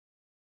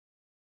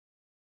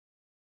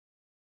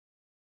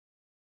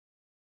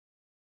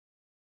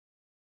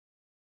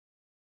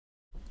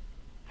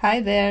Hi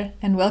there,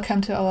 and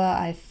welcome to our,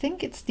 I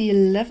think it's the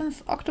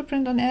 11th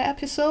OctoPrint On Air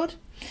episode.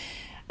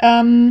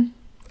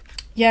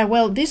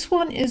 This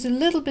one is a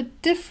little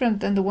bit different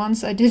than the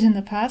ones I did in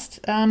the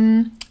past,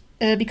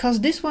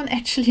 because this one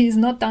actually is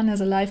not done as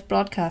a live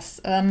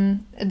broadcast.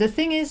 The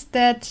thing is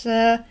that,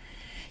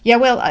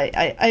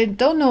 I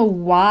don't know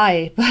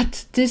why,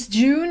 but this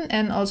June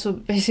and also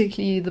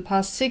basically the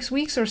past 6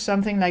 weeks or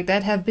something like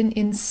that have been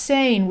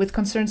insane with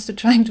concerns to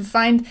trying to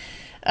find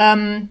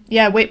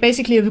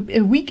basically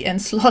a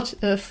weekend slot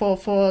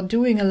for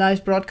doing a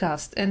live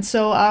broadcast. And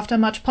so after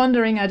much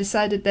pondering, I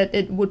decided that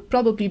it would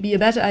probably be a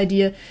better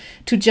idea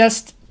to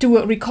just do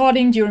a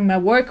recording during my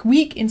work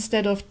week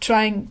instead of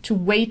trying to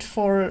wait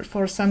for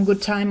some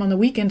good time on the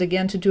weekend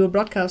again to do a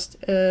broadcast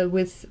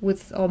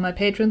with all my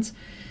patrons.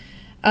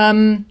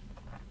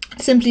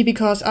 Simply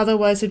because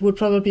otherwise it would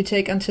probably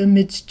take until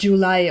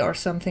mid-July or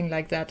something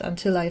like that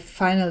until I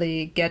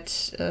finally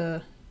get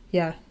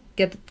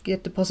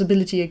the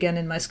possibility again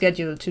in my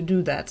schedule to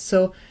do that.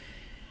 So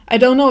I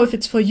don't know if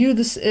it's for you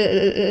this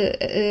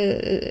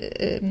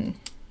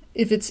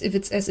if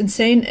it's as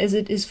insane as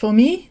it is for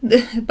me,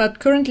 but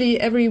currently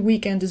every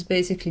weekend is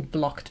basically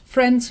blocked.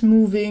 Friends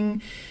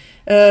moving,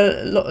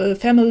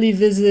 family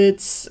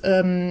visits.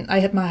 I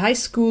had my high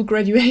school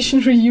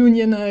graduation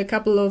reunion a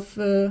couple of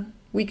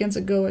weekends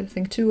ago, I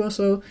think 2 or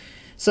so.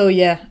 So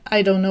yeah,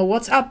 I don't know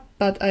what's up,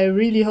 but I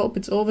really hope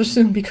it's over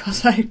soon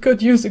because I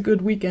could use a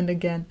good weekend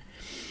again.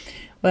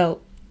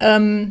 Well,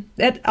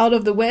 that out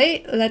of the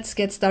way, let's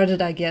get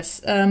started, I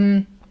guess.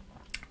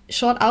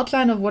 Short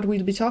outline of what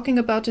we'll be talking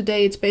about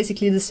today. It's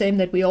basically the same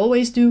that we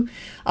always do.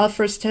 I'll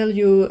first tell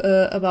you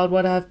about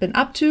what I've been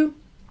up to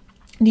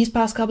these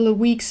past couple of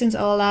weeks since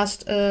our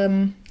last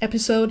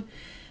episode,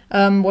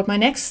 what my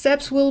next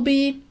steps will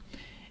be,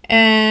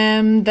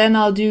 and then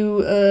I'll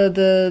do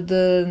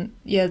the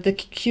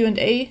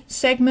Q&A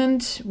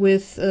segment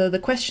with the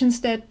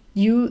questions that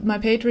you, my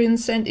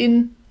patrons, sent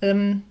in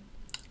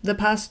the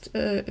past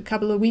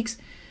couple of weeks,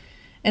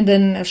 and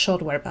then a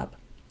short wrap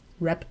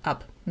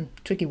up.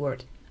 Tricky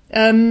word.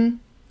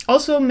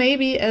 Also,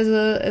 maybe as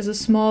a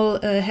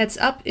small heads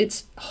up,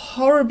 it's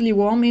horribly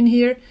warm in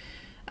here,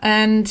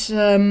 and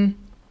so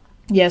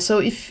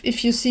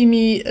if you see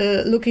me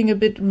looking a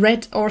bit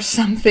red or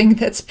something,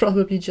 that's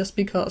probably just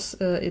because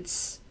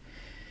it's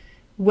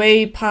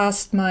way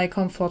past my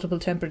comfortable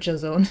temperature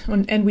zone,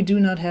 and we do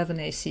not have an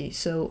AC.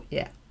 So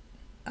yeah,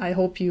 I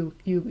hope you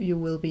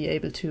will be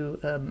able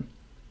to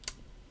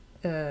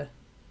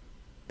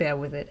bear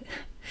with it.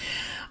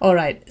 All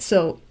right,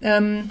 so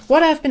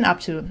what I've been up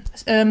to.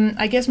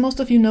 I guess most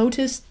of you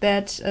noticed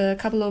that a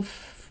couple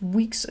of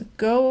weeks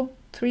ago,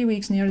 3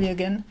 weeks nearly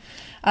again,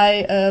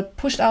 I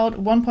pushed out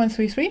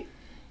 1.33,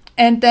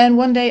 and then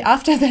one day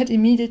after that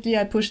immediately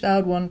I pushed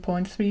out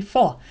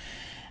 1.34.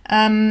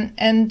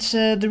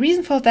 The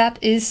reason for that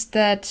is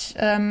that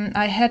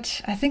I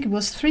think it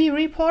was 3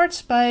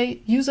 reports by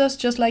users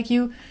just like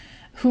you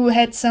who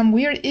had some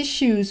weird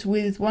issues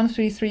with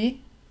 1.33,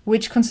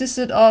 which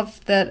consisted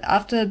of that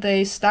after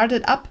they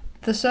started up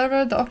the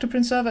server, the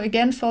OctoPrint server,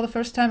 again for the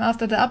first time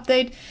after the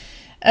update,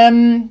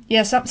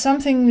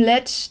 something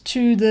led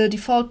to the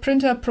default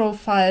printer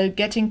profile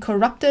getting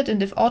corrupted,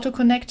 and if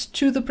auto-connect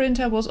to the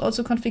printer was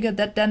also configured,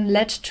 that then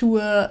led to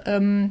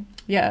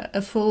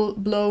a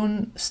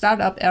full-blown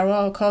startup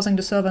error causing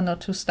the server not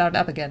to start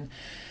up again.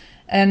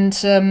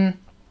 And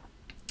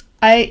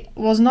I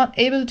was not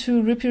able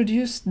to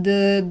reproduce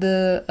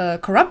the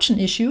corruption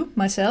issue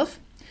myself.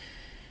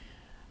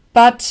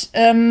 But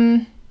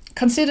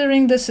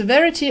considering the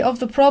severity of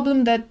the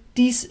problem that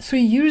these 3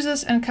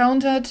 users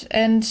encountered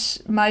and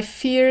my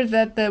fear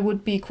that there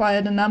would be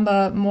quite a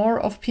number more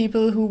of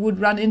people who would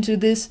run into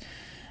this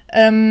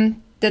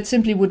that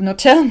simply would not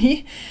tell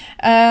me,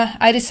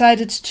 I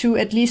decided to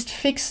at least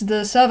fix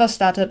the server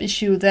startup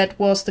issue that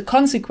was the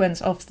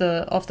consequence of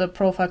the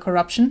profile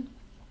corruption,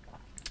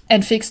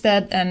 and fix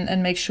that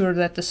and make sure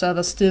that the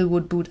server still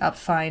would boot up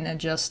fine and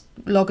just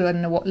log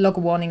a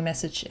warning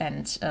message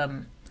and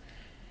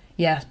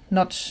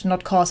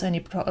not cause any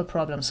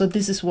problem. So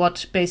this is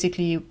what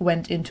basically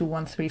went into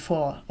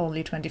 1.34,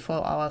 only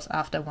 24 hours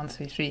after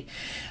 1.33.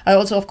 I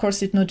also, of course,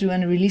 did not do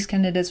any release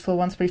candidates for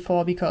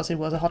 1.34 because it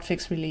was a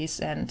hotfix release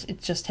and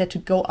it just had to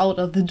go out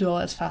of the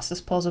door as fast as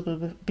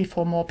possible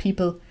before more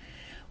people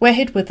were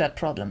hit with that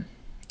problem.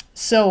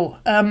 So,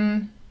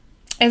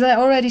 as I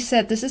already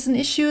said, this is an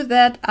issue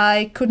that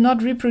I could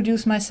not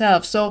reproduce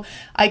myself. So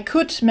I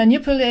could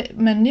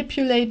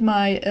manipulate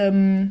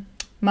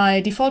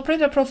my default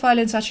printer profile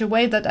in such a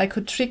way that I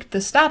could trick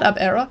the startup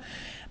error,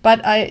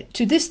 but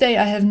to this day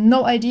I have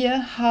no idea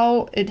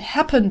how it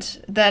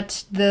happened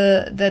that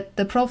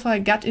the profile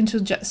got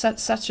into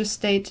such a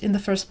state in the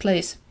first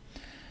place.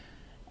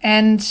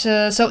 And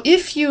so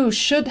if you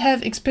should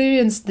have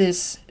experienced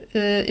this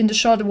in the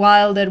short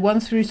while that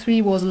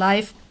 1.33 was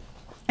live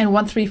and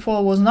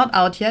 1.34 was not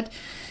out yet,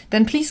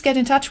 then please get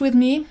in touch with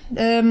me.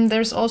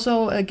 There's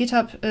also a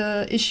GitHub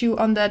issue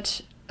on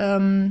that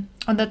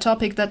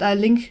topic that I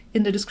link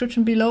in the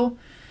description below.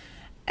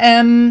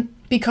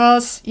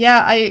 Because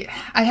I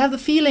have the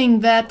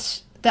feeling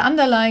that the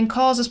underlying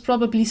cause is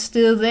probably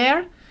still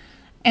there,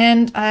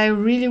 and I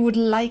really would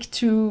like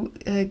to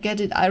get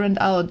it ironed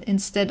out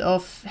instead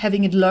of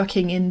having it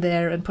lurking in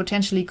there and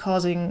potentially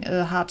causing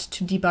hard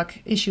to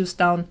debug issues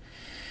down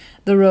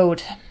the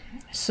road.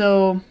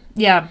 So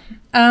yeah,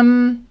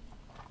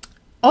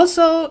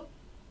 also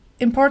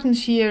important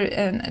here,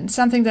 and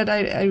something that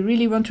I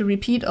really want to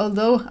repeat,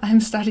 although I'm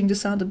starting to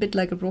sound a bit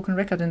like a broken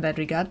record in that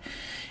regard.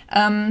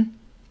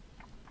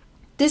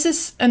 This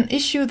is an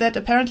issue that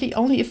apparently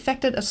only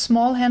affected a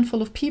small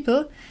handful of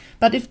people,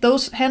 but if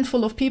those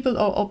handful of people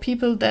or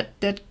people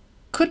that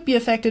could be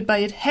affected by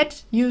it had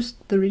used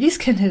the release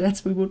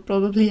candidates, we would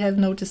probably have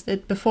noticed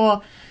it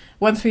before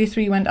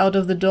 133 went out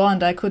of the door,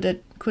 and I could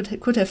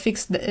have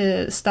fixed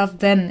stuff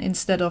then,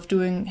 instead of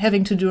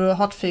having to do a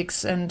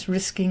hotfix and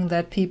risking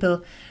that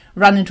people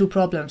run into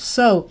problems.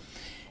 So,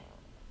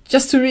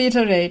 just to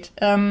reiterate,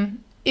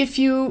 if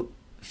you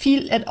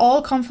feel at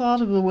all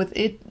comfortable with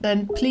it,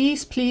 then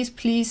please think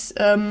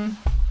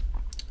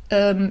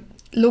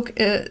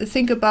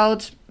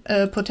about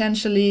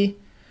potentially.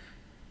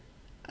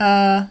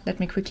 Let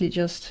me quickly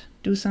just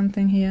do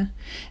something here.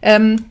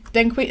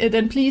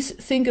 Then please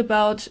think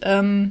about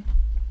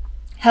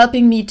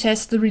helping me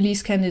test the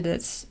release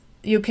candidates.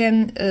 You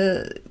can,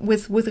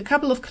 with a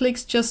couple of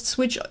clicks, just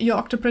switch your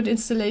OctoPrint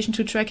installation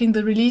to tracking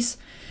the release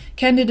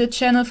candidate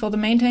channel for the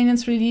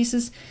maintenance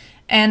releases,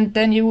 and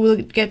then you will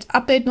get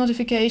update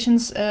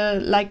notifications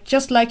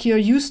just like you're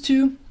used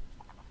to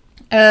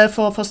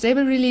for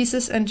stable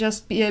releases, and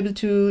just be able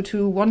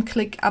to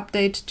one-click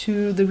update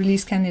to the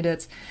release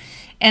candidates.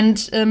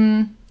 And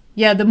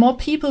yeah, the more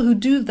people who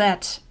do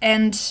that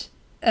and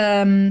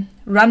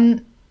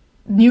run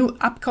new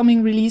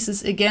upcoming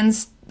releases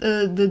against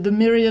the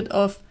myriad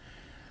of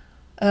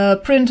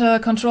printer,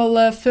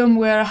 controller,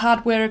 firmware,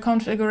 hardware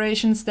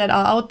configurations that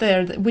are out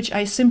there, which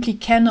I simply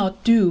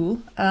cannot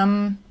do,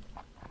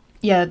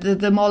 yeah,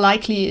 the more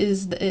likely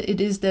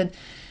it is that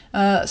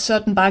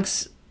certain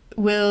bugs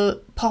will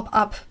pop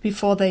up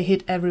before they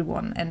hit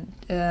everyone, and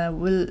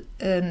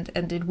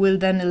it will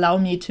then allow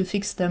me to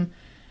fix them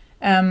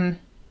and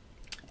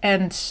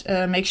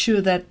make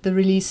sure that the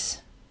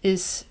release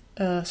is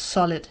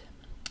solid.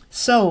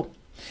 So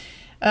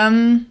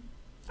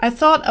I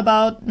thought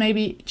about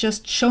maybe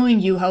just showing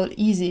you how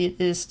easy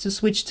it is to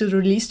switch to the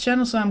release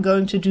channel, so I'm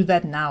going to do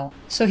that now.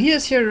 So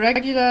here's your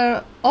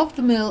regular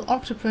of-the-mill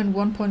OctoPrint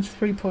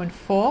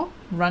 1.3.4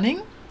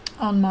 running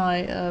on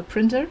my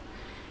printer.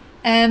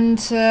 And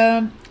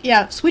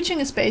yeah, switching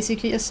is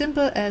basically as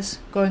simple as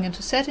going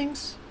into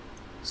settings,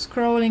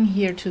 scrolling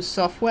here to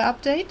software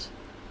update,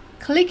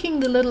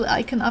 clicking the little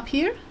icon up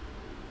here,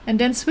 and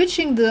then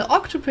switching the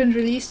OctoPrint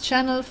release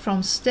channel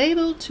from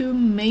stable to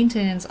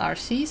maintenance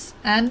RCs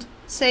and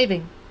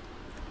saving.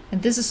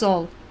 And this is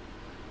all.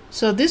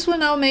 So this will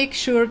now make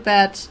sure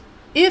that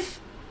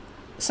if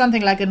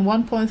something like in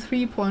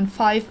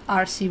 1.3.5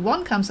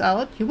 RC1 comes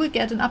out, you will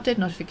get an update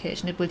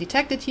notification. It will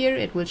detect it here,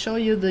 it will show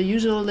you the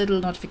usual little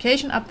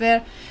notification up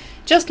there,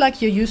 just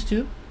like you're used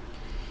to.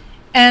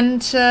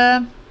 And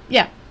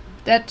yeah,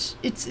 that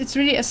it's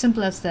really as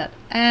simple as that.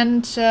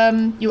 And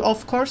you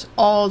of course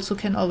also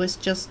can always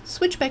just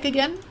switch back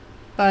again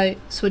by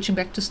switching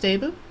back to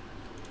stable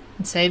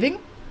and saving,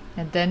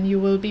 and then you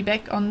will be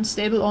back on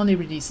stable only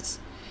releases.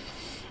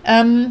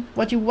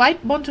 What you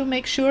might want to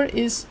make sure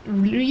is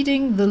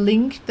reading the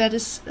link that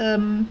is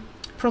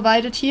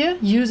provided here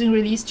using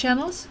release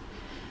channels,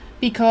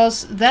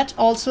 because that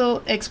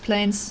also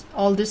explains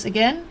all this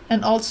again,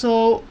 and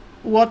also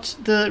what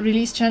the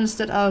release channels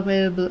that are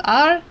available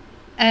are,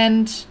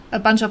 and a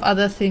bunch of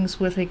other things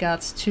with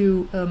regards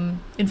to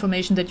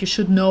information that you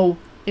should know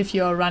if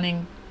you're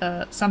running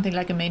something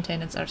like a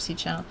maintenance RC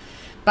channel.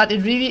 But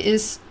it really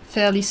is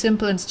fairly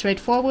simple and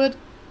straightforward,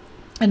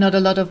 and not a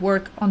lot of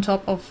work on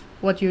top of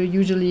what you're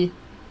usually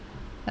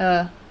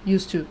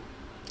used to.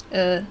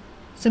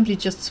 Simply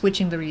just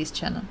switching the release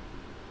channel.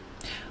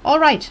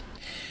 Alright,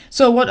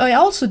 so what I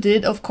also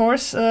did, of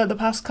course, the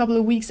past couple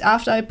of weeks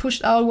after I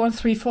pushed out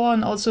 134,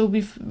 and also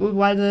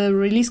while the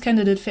release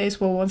candidate phase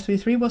for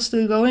 133 was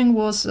still going,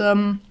 was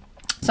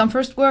some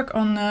first work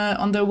on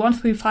the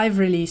 135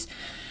 release.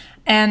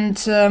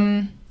 And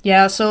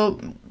yeah, so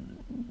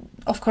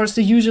of course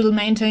the usual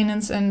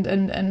maintenance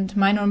and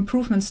minor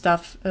improvement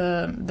stuff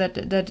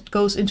that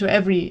goes into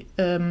every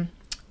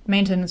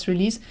maintenance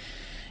release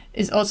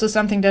is also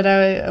something that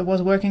I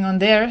was working on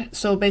there.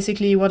 So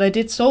basically what I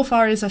did so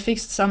far is I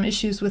fixed some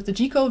issues with the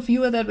G-code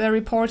viewer that were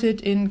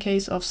reported in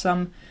case of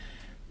some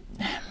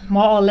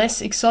more or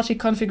less exotic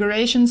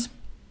configurations.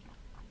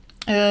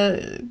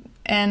 I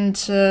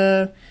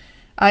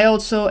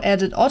also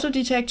added auto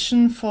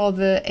detection for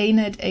the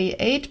ANET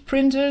A8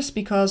 printers,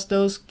 because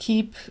those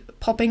keep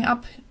popping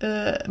up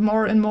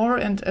more and more,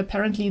 and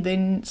apparently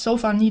they so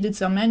far needed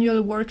some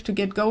manual work to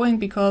get going,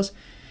 because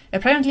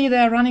apparently they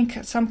are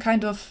running some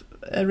kind of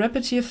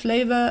repetitive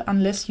flavor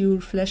unless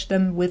you flash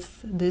them with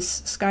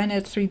this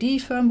Skynet 3D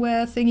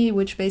firmware thingy,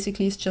 which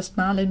basically is just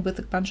Marlin with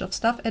a bunch of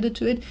stuff added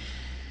to it.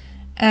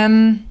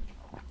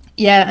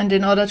 Yeah, and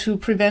in order to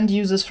prevent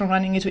users from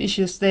running into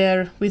issues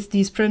there with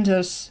these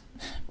printers,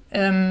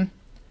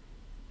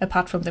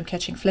 apart from them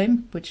catching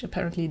flame, which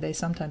apparently they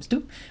sometimes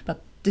do,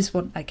 but this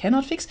one I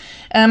cannot fix.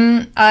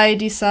 I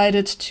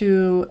decided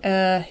to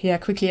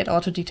quickly add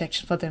auto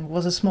detection for them. It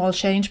was a small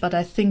change, but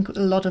I think a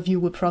lot of you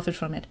will profit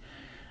from it.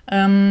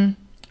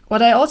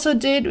 What I also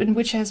did, and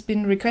which has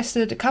been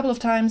requested a couple of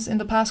times in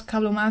the past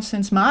couple of months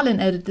since Marlin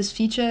added this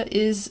feature,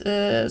 is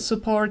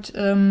support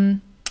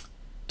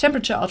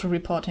temperature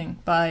auto-reporting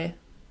by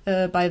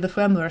the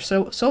firmware.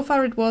 So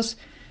far it was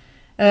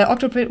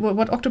OctoPrint.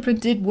 What OctoPrint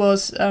did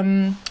was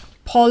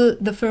poll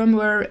the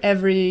firmware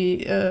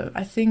every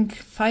I think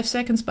 5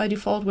 seconds by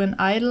default when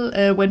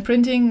idle, when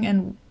printing,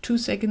 and 2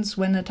 seconds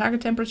when a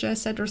target temperature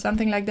is set or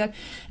something like that,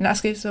 and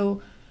ask it,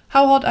 so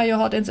how hot are your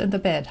hot ends in the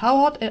bed? How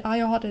hot are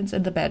your hot ends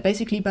in the bed?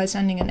 Basically by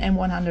sending an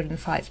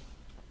M105.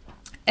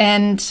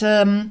 And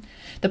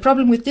the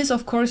problem with this,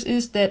 of course,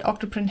 is that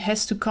OctoPrint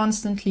has to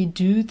constantly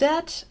do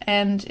that,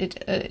 and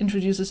it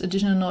introduces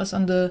additional noise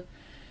on the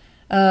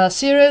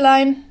serial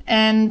line,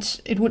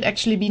 and it would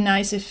actually be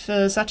nice if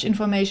such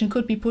information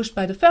could be pushed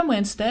by the firmware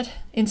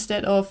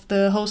instead of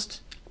the host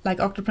like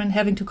OctoPrint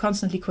having to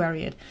constantly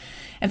query it.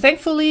 And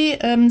thankfully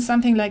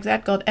something like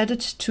that got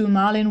added to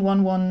Marlin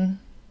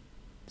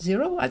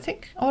 110, I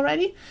think,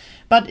 already,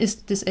 but is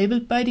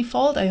disabled by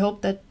default. I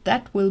hope that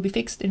that will be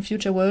fixed in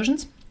future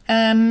versions,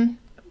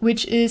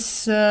 which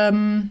is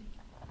the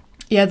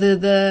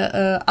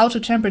auto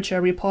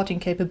temperature reporting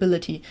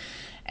capability.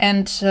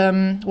 And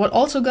what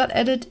also got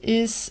added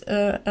is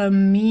a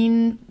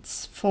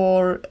means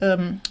for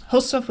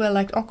host software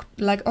like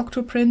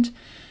OctoPrint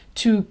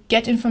to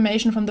get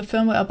information from the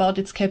firmware about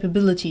its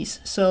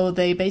capabilities. So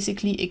they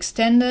basically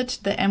extended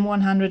the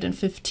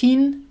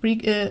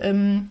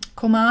M115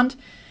 command,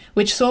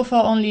 which so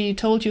far only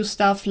told you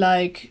stuff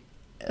like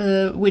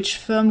which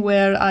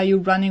firmware are you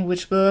running,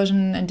 which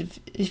version, and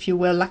if you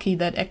were lucky,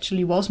 that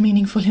actually was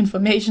meaningful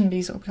information,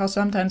 because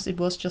sometimes it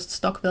was just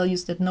stock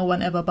values that no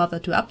one ever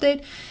bothered to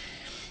update.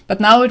 But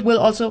now it will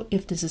also,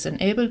 if this is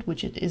enabled,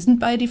 which it isn't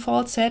by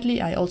default,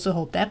 sadly, I also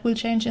hope that will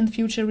change in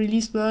future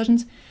released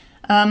versions.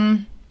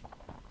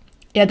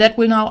 That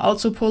will now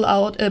also put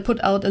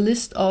out a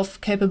list of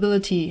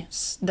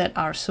capabilities that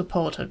are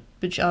supported,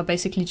 which are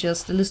basically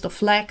just a list of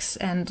flags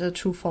and a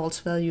true-false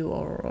value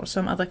or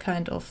some other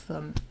kind of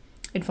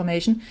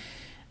information.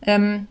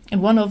 And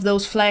one of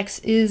those flags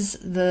is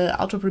the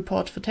auto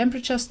report for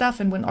temperature stuff,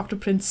 and when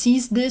OctoPrint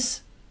sees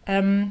this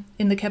in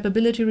the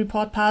capability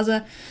report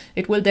parser,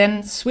 it will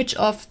then switch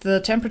off the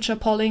temperature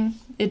polling.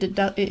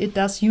 It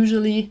does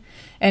usually,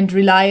 and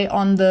rely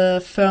on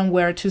the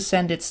firmware to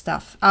send it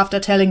stuff, after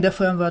telling the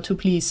firmware to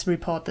please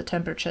report the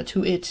temperature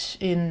to it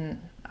in,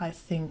 I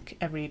think,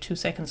 every 2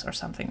 seconds or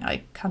something.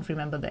 I can't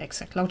remember the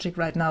exact logic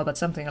right now, but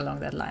something along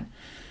that line.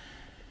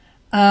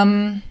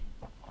 And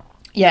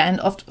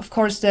of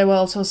course there were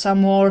also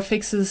some more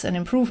fixes and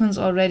improvements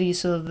already,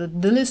 so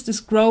the list is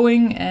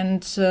growing,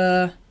 and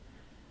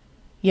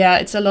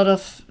it's a lot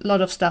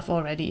of stuff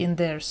already in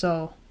there,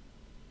 so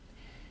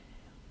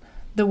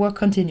the work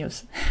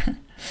continues.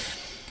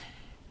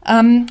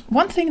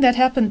 One thing that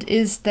happened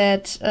is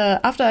that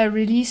after I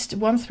released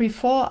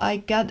 134, I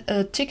got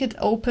a ticket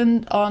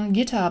opened on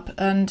GitHub,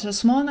 and a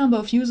small number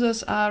of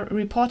users are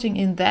reporting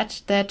in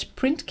that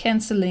print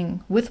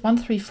cancelling with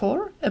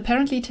 134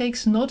 apparently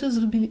takes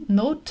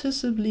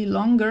noticeably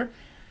longer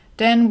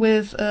than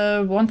with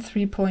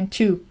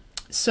 1.3.2.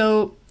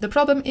 So the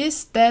problem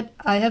is that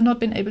I have not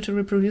been able to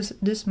reproduce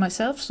this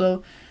myself,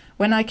 so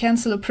when I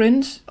cancel a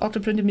print,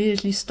 OctoPrint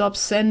immediately stops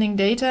sending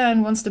data,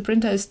 and once the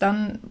printer is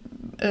done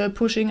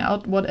pushing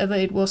out whatever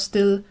it was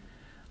still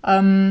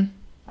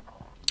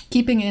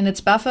keeping in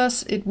its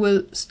buffers, it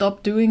will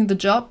stop doing the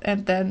job,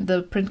 and then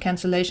the print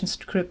cancellation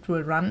script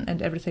will run and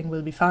everything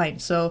will be fine.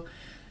 So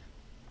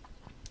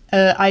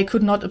I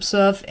could not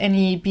observe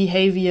any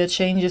behavior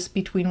changes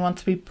between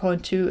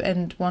 1.3.2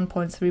 and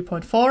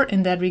 1.3.4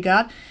 in that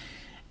regard.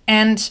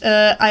 And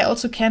I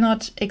also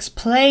cannot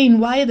explain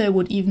why there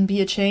would even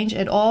be a change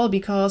at all,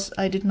 because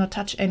I did not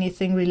touch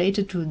anything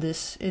related to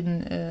this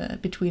in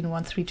between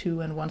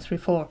 1.3.2 and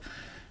 1.3.4.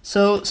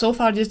 So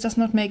far this does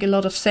not make a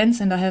lot of sense,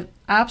 and I have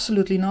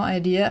absolutely no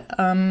idea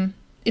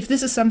if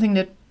this is something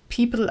that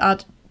people are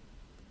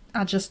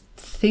just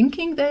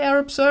thinking they are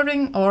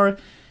observing, or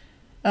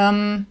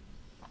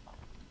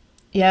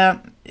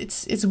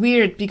it's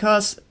weird,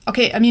 because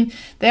okay, I mean,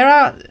 there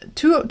are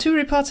two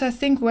reports I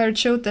think where it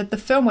showed that the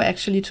firmware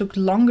actually took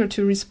longer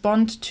to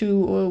respond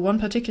to one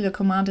particular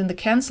command in the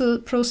cancel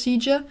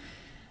procedure,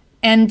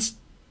 and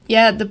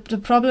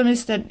the problem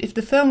is that if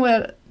the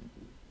firmware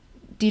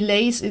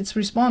delays its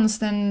response,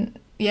 then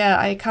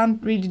I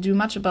can't really do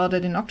much about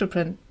it in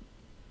OctoPrint.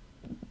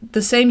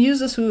 The same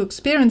users who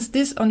experienced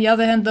this, on the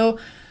other hand, though,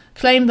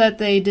 claim that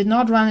they did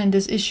not run in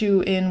this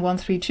issue in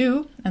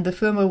 1.3.2, and the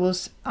firmware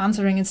was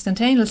answering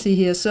instantaneously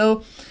here.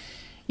 So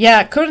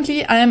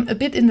currently I am a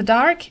bit in the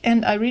dark,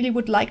 and I really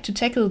would like to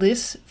tackle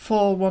this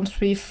for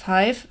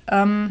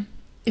 1.3.5,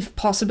 if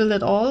possible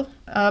at all.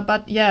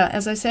 But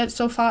as I said,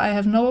 so far I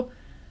have no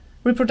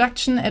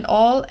reproduction at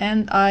all,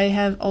 and I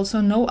have also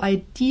no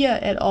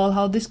idea at all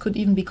how this could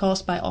even be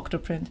caused by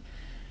OctoPrint.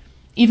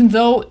 even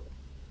though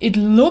it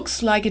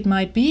looks like it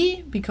might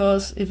be,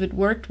 because if it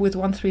worked with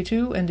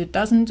 132 and it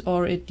doesn't,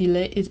 or it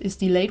is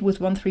delayed with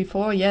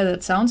 134, yeah,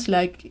 that sounds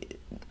like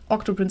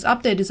OctoPrint's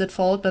update is at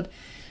fault, but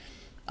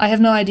I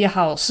have no idea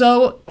how.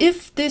 So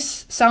if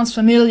this sounds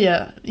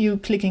familiar, you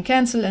clicking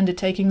cancel and it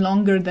taking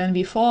longer than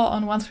before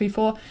on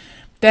 134,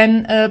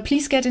 then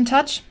please get in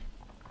touch.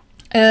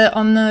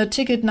 On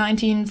ticket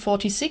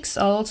 1946,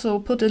 I'll also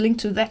put a link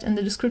to that in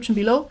the description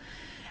below.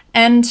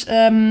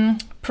 And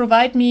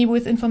provide me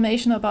with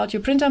information about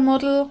your printer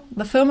model,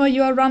 the firmware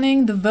you are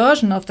running, the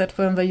version of that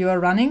firmware you are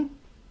running,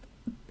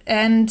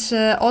 and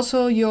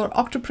also your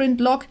OctoPrint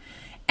log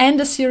and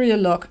a serial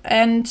log.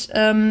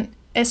 And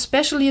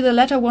especially the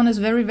latter one is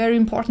very, very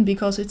important,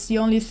 because it's the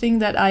only thing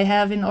that I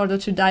have in order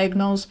to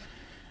diagnose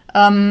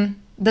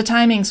the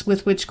timings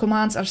with which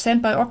commands are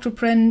sent by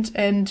OctoPrint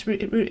and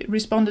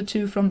responded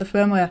to from the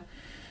firmware.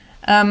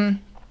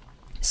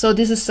 So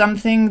this is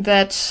something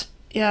that,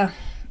 yeah,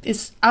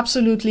 is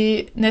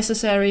absolutely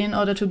necessary in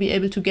order to be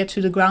able to get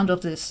to the ground of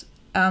this.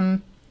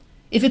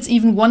 If it's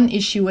even one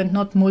issue and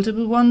not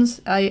multiple ones,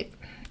 I'm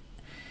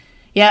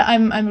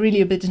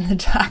really a bit in the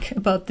dark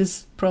about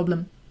this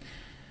problem.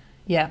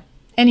 Yeah,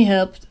 any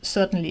help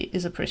certainly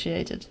is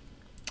appreciated.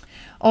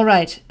 All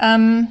right,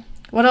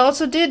 what I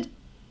also did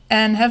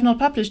and have not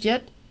published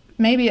yet,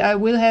 maybe I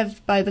will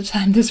have by the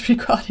time this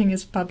recording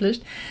is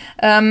published,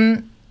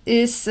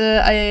 is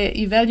I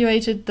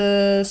evaluated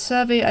the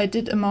survey I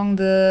did among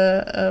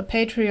the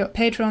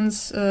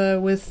patrons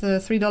with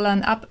 $3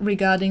 and up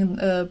regarding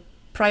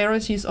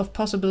priorities of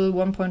possible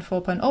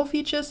 1.4.0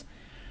 features.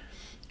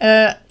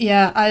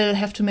 Yeah, I'll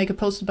have to make a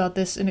post about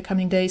this in the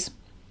coming days,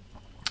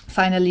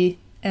 finally,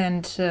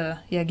 and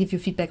yeah, give you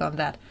feedback on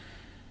that.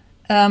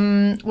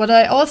 What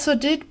I also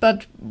did,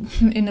 but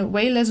in a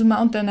way less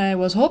amount than I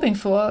was hoping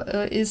for,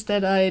 is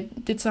that I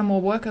did some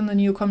more work on the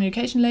new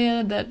communication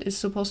layer that is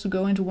supposed to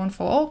go into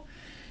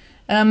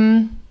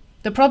 1.4.0.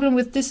 The problem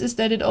with this is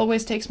that it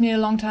always takes me a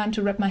long time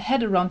to wrap my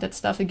head around that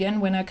stuff again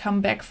when I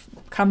come back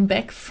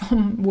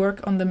from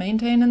work on the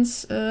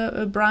maintenance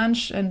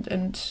branch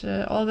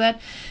and all that.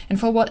 And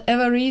for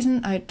whatever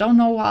reason, I don't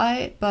know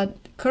why, but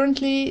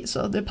currently,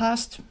 so the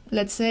past,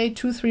 let's say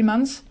 2-3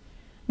 months,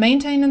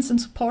 maintenance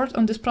and support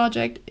on this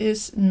project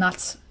is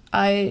nuts.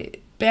 I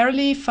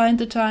barely find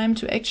the time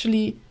to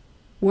actually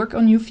work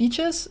on new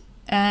features,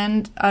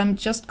 and I'm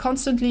just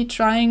constantly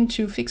trying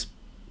to fix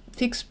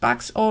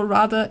bugs, or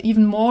rather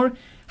even more,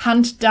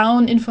 hunt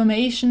down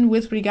information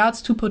with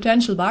regards to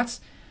potential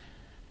bugs,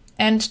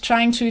 and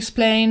trying to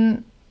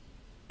explain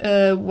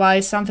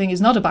why something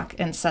is not a bug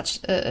and such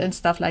and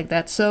stuff like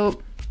that.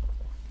 So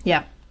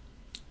yeah,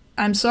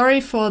 I'm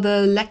sorry for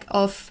the lack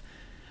of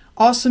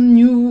awesome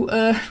new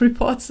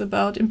reports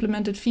about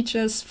implemented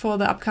features for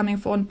the upcoming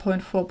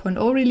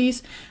 1.4.0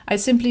 release. I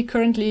simply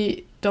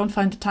currently don't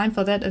find the time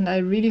for that, and I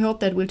really hope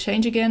that will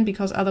change again,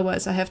 because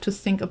otherwise I have to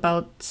think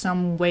about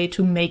some way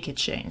to make it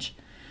change.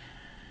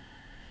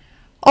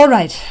 All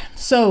right,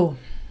 so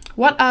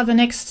what are the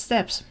next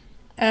steps?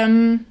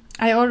 I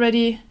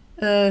already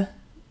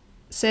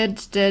said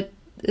that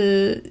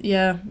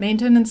yeah,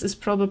 maintenance is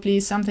probably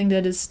something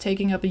that is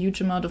taking up a huge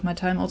amount of my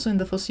time also in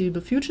the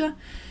foreseeable future.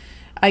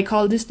 I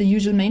call this the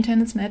usual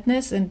maintenance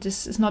madness, and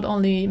this is not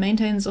only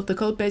maintenance of the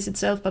code base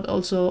itself, but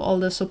also all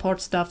the support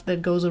stuff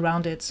that goes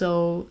around it.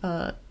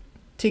 So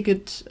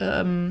ticket,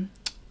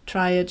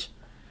 try it,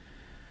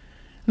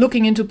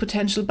 looking into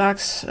potential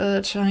bugs,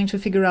 trying to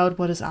figure out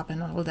what is up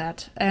and all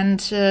that.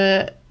 And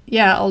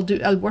yeah,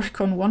 I'll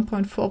work on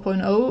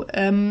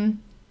 1.4.0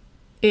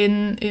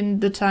 in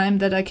the time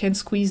that I can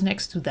squeeze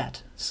next to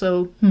that.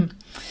 So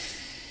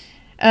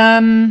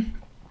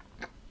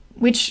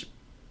which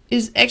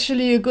is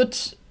actually a good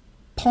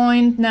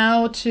point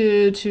now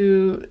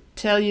to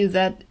tell you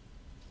that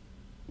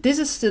this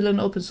is still an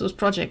open source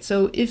project.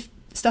 So if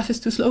stuff is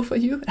too slow for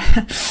you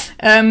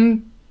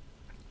and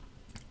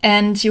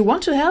you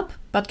want to help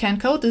but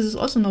can't code, this is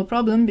also no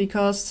problem,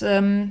 because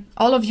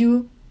all of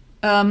you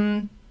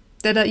that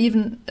are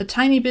even a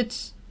tiny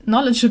bit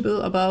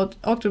knowledgeable about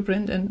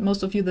OctoPrint, and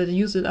most of you that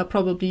use it are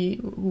probably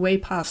way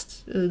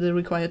past the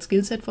required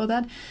skill set for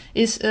that,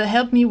 is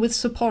help me with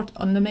support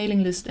on the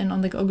mailing list and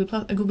on the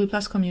Google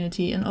Plus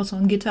community, and also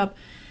on GitHub,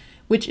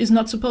 which is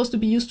not supposed to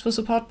be used for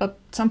support, but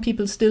some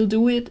people still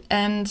do it.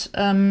 And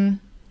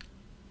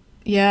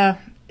yeah,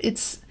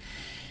 it's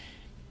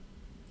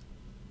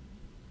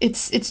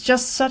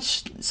just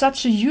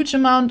such a huge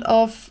amount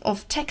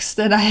of text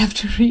that I have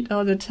to read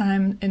all the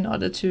time in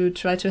order to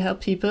try to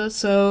help people.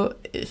 So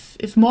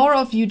if more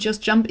of you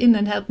just jump in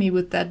and help me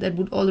with that, that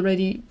would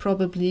already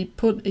probably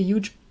put a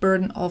huge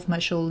burden off my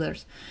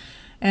shoulders.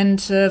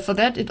 And for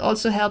that, it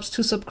also helps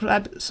to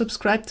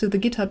subscribe to the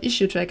GitHub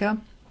issue tracker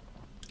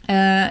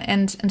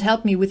and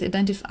help me with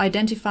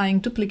identifying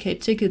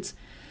duplicate tickets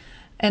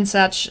and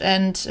such,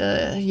 and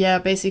yeah,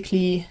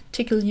 basically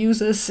tickle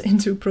users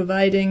into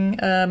providing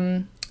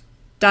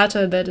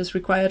data that is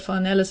required for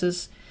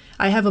analysis.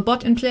 I have a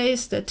bot in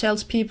place that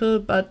tells people,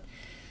 but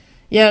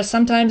yeah,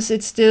 sometimes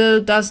it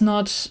still does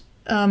not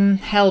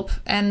help.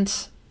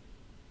 And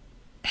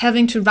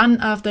having to run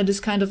after this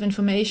kind of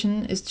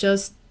information is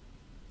just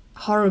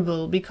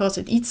horrible, because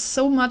it eats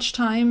so much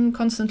time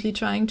constantly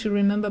trying to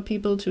remember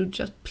people to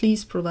just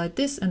please provide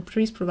this and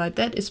please provide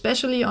that,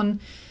 especially on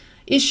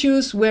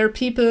issues where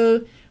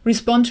people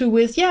respond to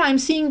with, yeah, I'm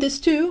seeing this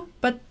too,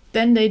 but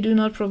then they do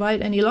not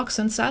provide any logs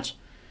and such.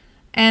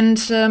 And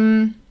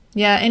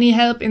yeah, any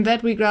help in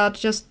that regard,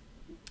 just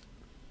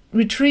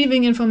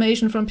retrieving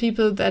information from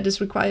people that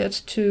is required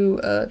to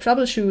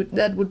troubleshoot,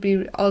 that would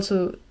be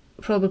also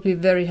probably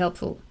very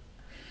helpful.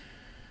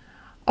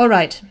 All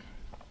right.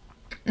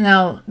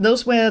 Now,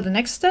 those were the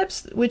next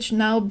steps, which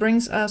now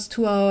brings us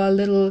to our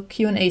little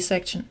Q&A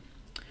section.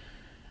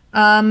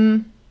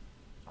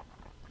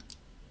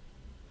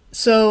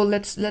 So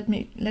let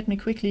me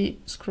quickly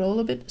scroll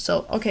a bit.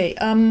 So, okay,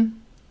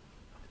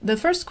 the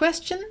first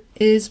question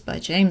is by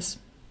James,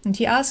 and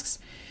he asks,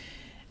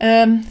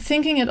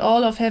 thinking at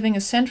all of having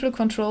a central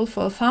control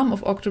for a farm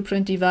of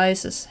OctoPrint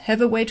devices,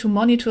 have a way to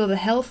monitor the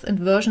health and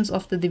versions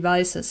of the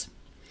devices.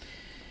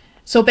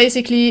 So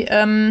basically,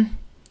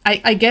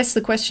 I guess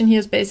the question here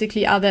is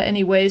basically, are there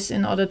any ways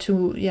in order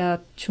to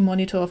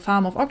monitor a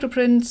farm of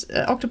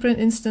OctoPrint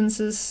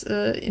instances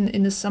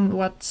in a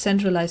somewhat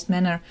centralized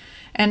manner?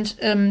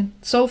 And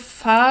so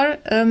far,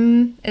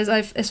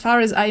 as far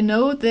as I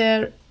know,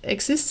 there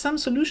exist some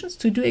solutions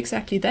to do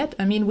exactly that.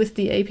 I mean, with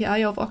the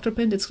API of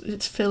OctoPrint,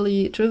 it's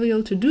fairly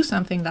trivial to do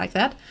something like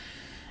that.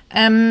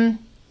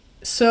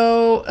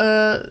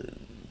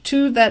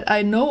 Two that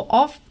I know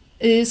of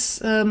is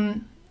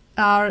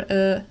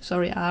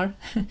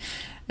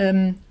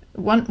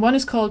one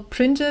is called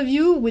Printer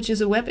View, which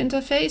is a web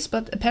interface,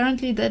 but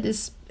apparently that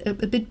is a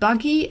bit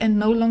buggy and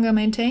no longer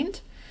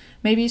maintained.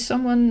 Maybe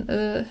someone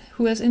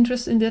who has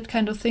interest in that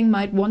kind of thing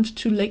might want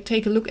to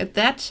take a look at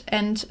that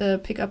and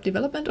pick up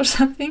development or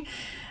something.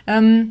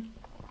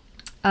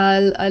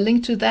 I'll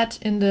link to that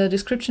in the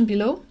description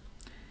below.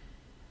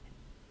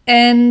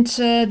 And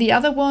the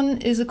other one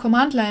is a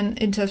command line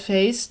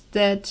interface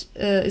that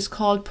is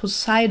called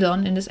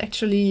Poseidon and is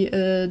actually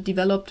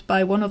developed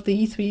by one of the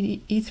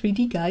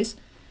E3D guys.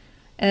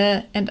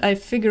 And I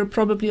figure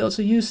probably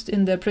also used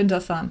in their printer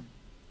farm.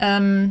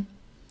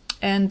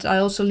 And I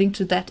also link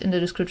to that in the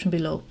description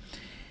below.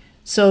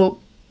 So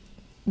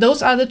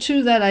those are the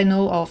two that I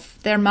know of.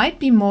 There might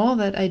be more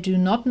that I do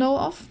not know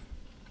of.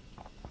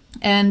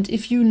 And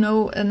if you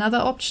know another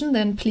option,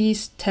 then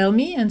please tell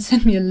me and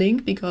send me a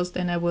link, because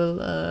then I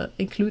will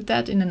include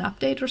that in an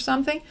update or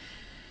something.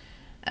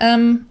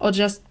 Or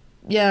just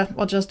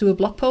do a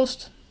blog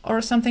post or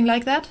something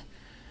like that.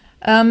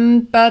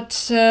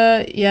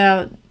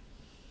 Yeah,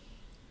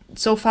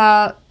 so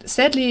far,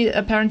 sadly,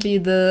 apparently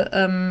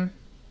the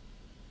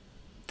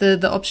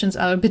options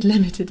are a bit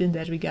limited in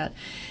that regard.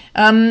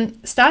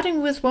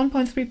 Starting with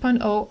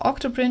 1.3.0,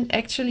 OctoPrint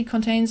actually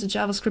contains a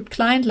JavaScript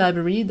client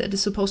library that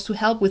is supposed to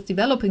help with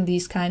developing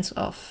these kinds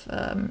of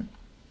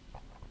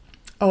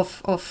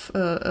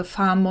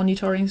farm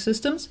monitoring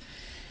systems.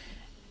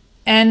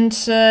 And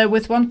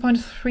with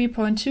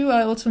 1.3.2,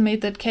 I also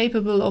made that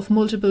capable of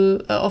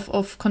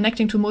of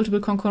connecting to multiple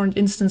concurrent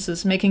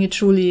instances, making it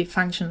truly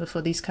functional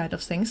for these kind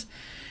of things.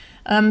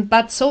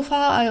 But so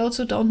far, I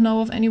also don't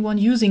know of anyone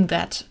using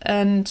that.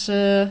 And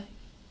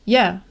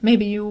yeah,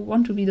 maybe you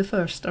want to be the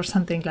first or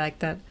something like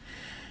that.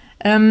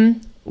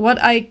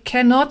 What I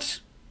cannot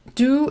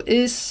do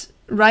is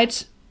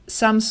write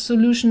some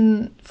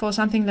solution for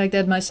something like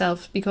that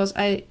myself, because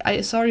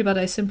sorry, but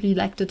I simply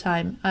lack the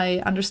time.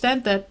 I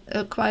understand that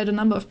quite a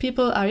number of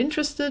people are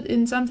interested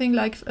in something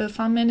like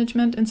farm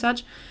management and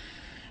such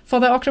for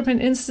the OctoPrint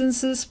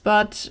instances,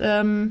 but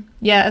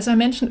yeah, as I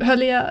mentioned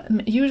earlier,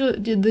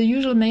 the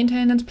usual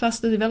maintenance plus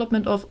the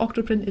development of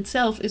OctoPrint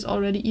itself is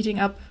already eating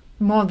up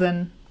more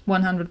than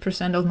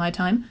 100% of my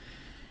time.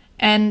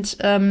 And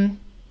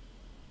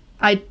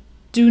I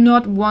do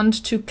not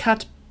want to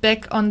cut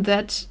back on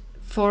that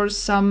for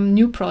some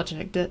new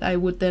project that I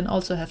would then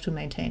also have to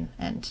maintain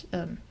and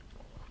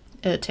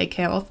take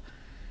care of,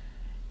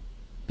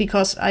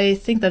 because I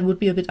think that would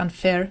be a bit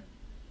unfair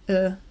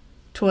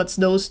towards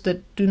those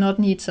that do not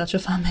need such a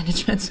farm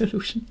management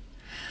solution.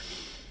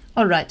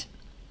 All right.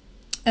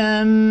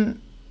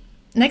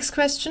 Next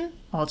question,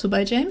 also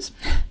by James.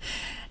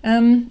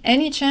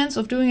 Any chance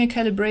of doing a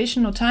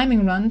calibration or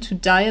timing run to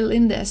dial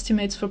in the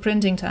estimates for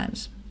printing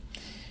times?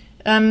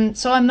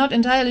 So I'm not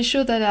entirely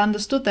sure that I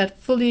understood that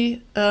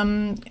fully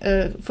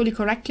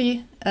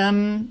correctly.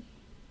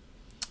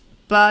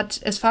 But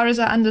as far as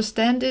I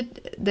understand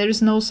it, there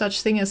is no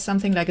such thing as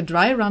something like a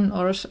dry run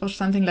or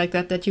something like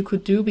that you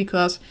could do,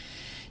 because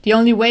the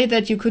only way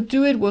that you could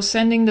do it was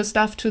sending the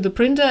stuff to the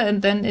printer,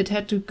 and then it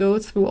had to go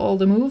through all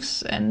the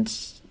moves, and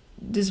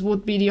this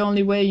would be the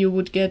only way you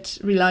would get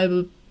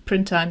reliable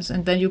print times,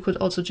 and then you could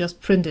also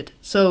just print it.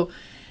 So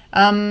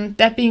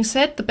that being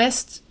said, the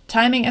best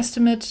timing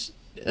estimate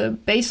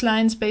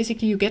baselines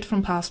basically you get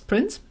from past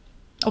prints,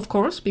 of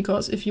course,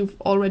 because if you've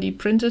already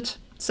printed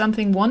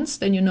something once,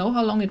 then you know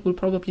how long it will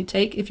probably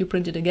take if you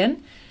print it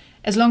again,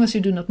 as long as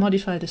you do not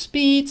modify the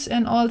speeds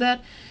and all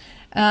that.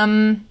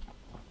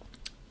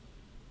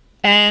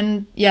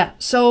 And yeah,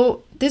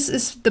 so this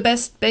is the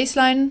best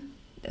baseline.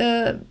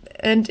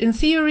 And in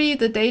theory,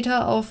 the data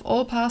of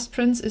all past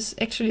prints is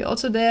actually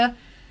also there.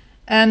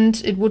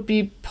 And it would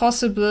be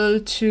possible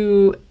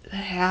to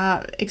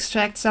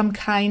extract some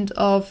kind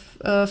of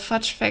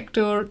fudge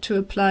factor to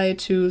apply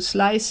to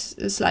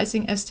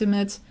slicing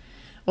estimates,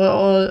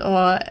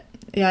 or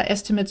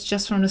estimates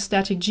just from a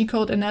static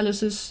G-code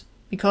analysis.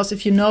 Because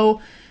if you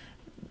know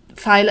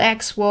file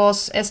X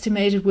was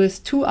estimated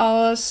with 2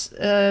 hours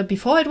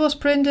before it was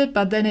printed,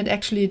 but then it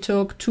actually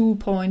took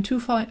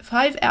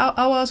 2.25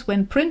 hours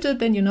when printed,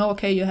 then you know,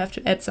 okay, you have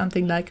to add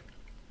something like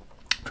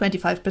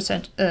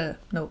 25%,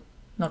 no,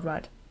 not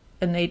right,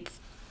 an eighth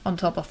on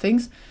top of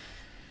things.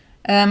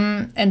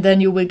 And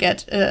then you will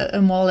get a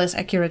more or less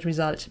accurate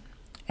result.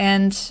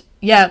 And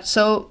yeah,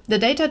 so the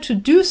data to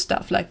do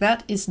stuff like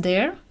that is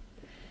there.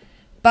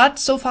 But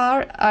so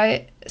far,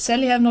 I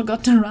sadly have not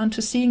gotten around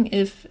to seeing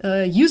if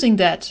using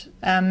that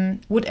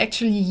would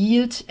actually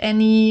yield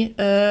any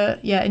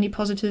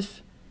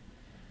positive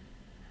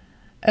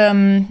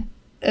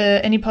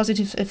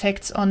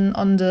effects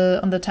on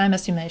the time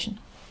estimation.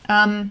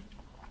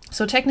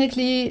 So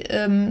technically,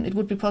 it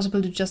would be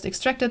possible to just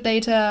extract the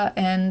data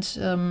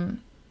and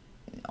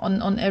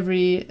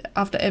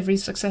after every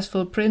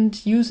successful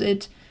print, use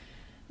it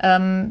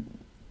to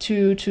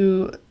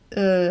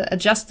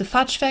adjust the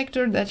fudge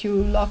factor that you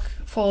log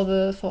for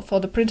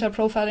the printer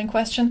profile in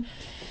question.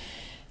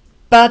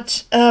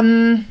 But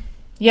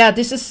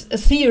this is a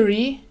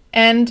theory,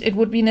 and it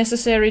would be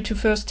necessary to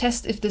first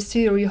test if this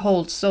theory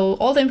holds. So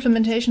all the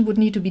implementation would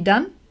need to be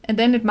done, and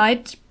then it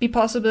might be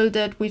possible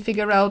that we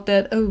figure out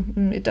that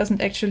it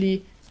doesn't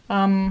actually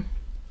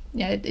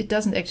it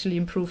doesn't actually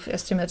improve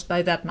estimates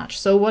by that much.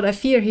 So what I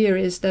fear here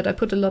is that I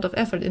put a lot of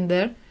effort in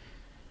there,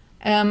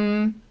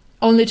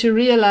 only to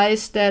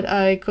realize that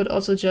I could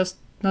also just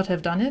not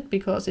have done it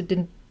because it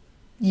didn't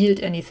yield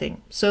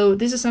anything. So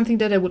this is something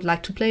that I would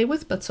like to play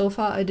with, but so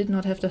far I did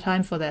not have the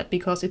time for that,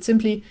 because it's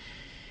simply,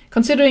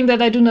 considering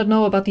that I do not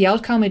know about the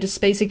outcome, it is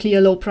basically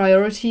a low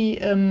priority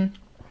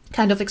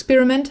kind of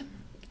experiment.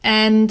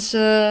 And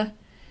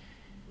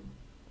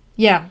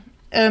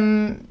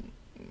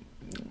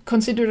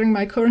considering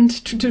my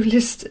current to-do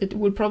list, it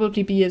will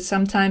probably be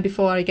some time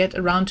before I get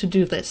around to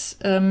do this,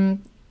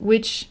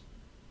 which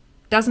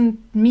doesn't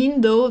mean,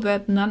 though,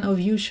 that none of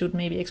you should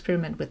maybe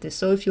experiment with this.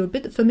 So if you're a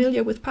bit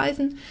familiar with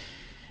Python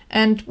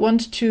and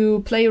want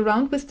to play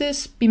around with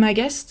this, be my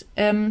guest.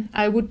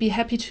 I would be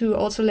happy to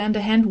also lend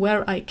a hand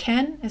where I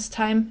can, as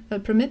time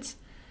permits.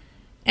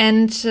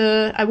 And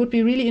I would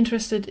be really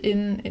interested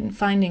in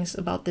findings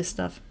about this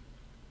stuff.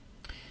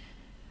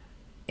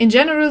 In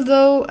general,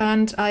 though,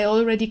 and I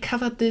already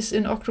covered this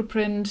in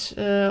OctoPrint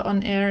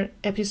On Air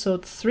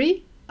episode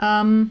 3,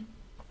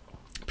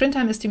 print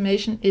time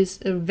estimation is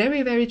a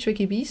very, very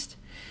tricky beast,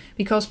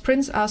 because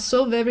prints are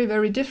so very,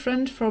 very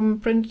different from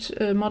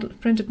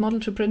printed model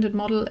to printed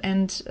model,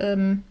 and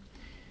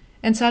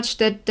such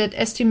that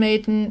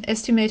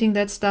estimating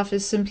that stuff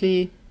is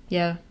simply,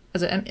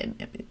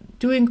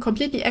 doing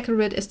completely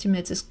accurate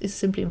estimates is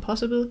simply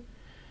impossible.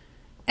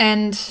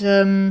 And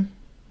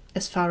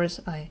as far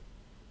as I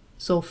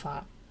so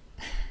far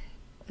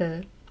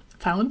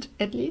found,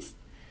 at least.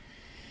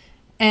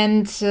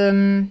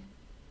 And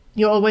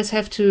you always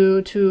have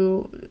to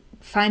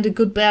find a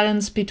good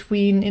balance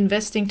between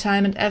investing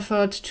time and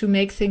effort to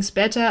make things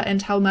better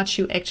and how much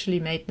you actually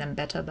made them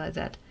better by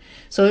that.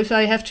 So if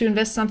I have to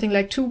invest something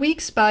like 2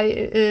 weeks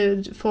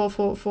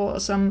for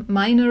some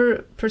minor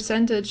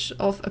percentage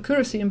of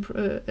accuracy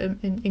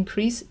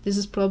increase, this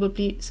is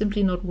probably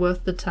simply not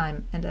worth the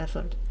time and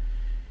effort.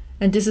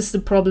 And this is the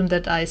problem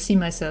that I see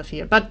myself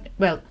here. But,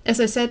 well, as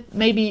I said,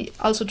 maybe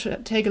also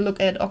take a look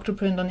at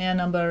OctoPrint On Air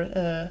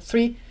number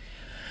 3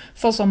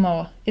 for some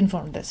more info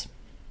on this.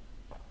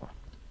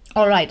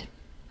 All right,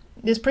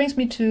 this brings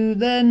me to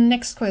the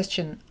next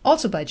question,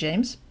 also by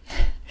James.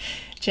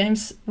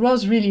 James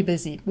was really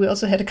busy. We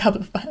also had a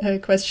couple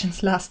of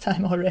questions last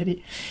time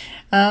already.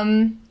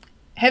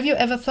 Have you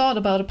ever thought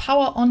about a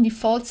power on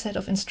default set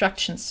of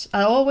instructions?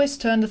 I always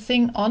turn the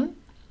thing on,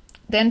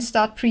 then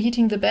start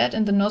preheating the bed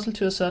and the nozzle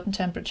to a certain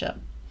temperature.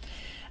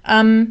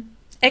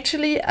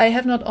 Actually, I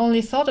have not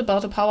only thought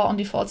about a power on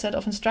default set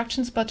of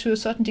instructions, but to a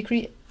certain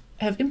degree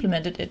have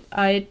implemented it.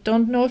 I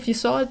don't know if you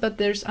saw it, but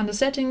there's under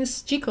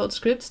settings, G-code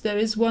scripts, there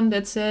is one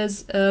that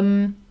says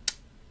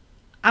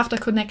after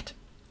connect.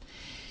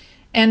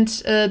 And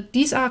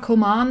these are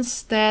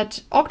commands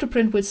that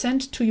OctoPrint will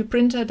send to your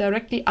printer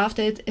directly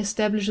after it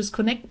establishes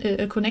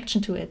a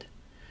connection to it.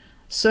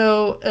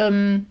 So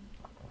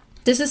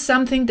this is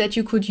something that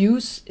you could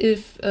use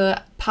if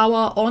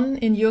power on,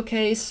 in your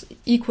case,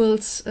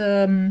 equals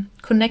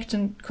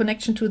connection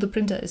to the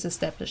printer is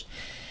established.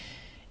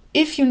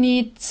 If you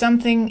need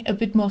something a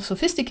bit more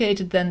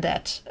sophisticated than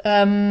that,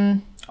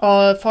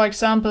 or for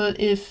example,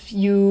 if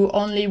you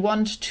only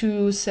want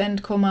to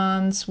send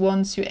commands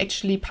once you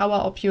actually power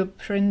up your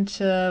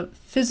printer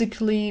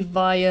physically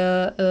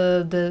via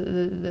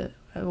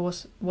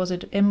was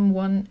it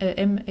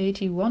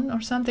M81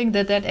 or something,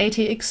 that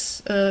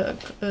ATX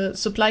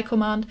supply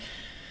command,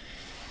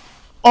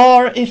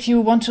 Or if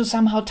you want to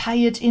somehow tie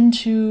it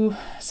into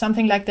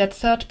something like that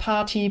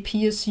third-party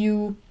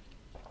PSU,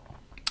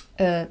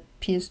 how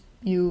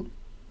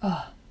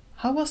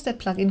was that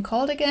plugin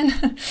called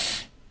again?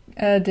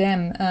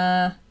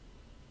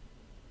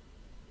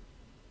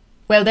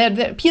 Well,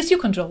 the PSU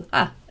control.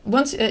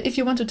 If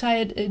you want to tie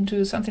it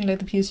into something like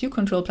the PSU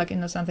control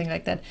plugin or something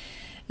like that,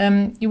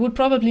 you would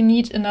probably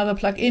need another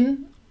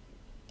plugin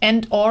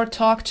and or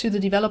talk to the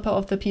developer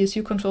of the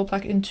PSU control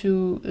plugin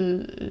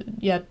to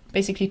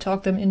basically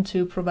talk them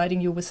into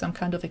providing you with some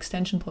kind of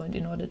extension point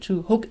in order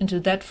to hook into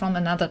that from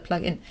another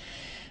plugin.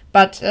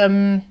 But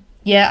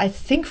I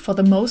think for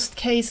the most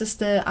cases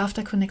the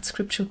After Connect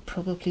script should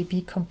probably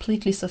be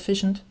completely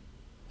sufficient.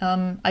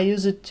 I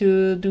use it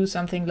to do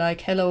something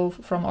like hello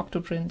from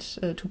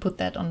OctoPrint to put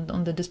that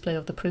on the display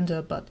of the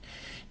printer, but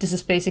this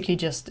is basically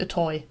just a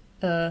toy.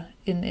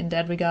 In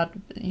that regard,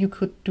 you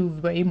could do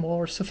way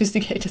more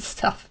sophisticated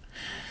stuff.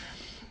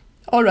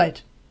 All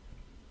right.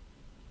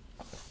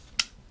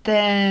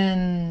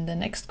 Then the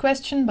next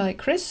question by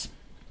Chris.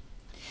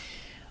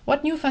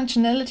 What new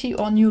functionality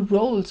or new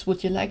roles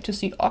would you like to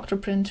see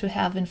OctoPrint to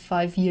have in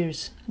 5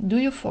 years? Do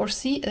you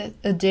foresee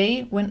a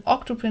day when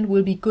OctoPrint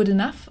will be good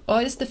enough,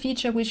 or is the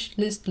feature wish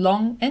list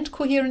long and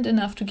coherent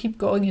enough to keep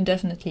going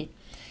indefinitely?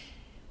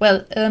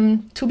 Well,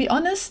 to be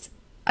honest,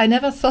 I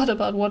never thought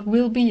about what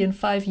will be in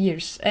 5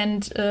 years.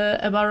 And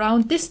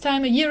around this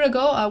time a year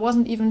ago, I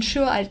wasn't even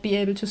sure I'd be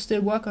able to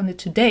still work on it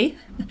today.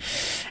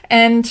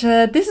 And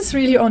this is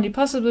really only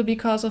possible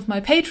because of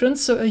my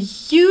patrons. So a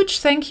huge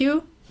thank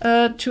you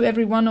to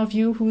every one of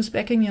you who's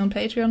backing me on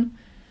Patreon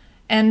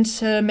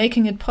and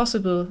making it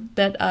possible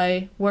that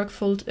I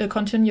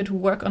continue to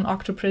work on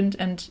OctoPrint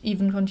and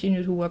even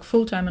continue to work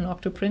full-time on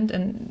OctoPrint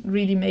and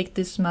really make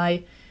this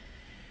my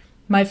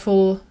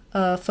full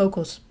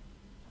focus.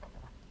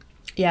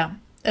 Yeah,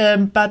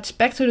 but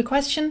back to the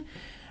question,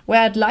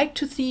 where I'd like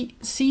to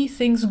see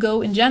things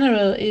go in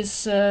general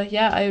is,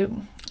 I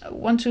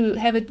want to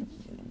have it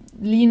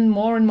lean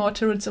more and more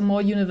towards a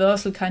more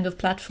universal kind of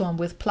platform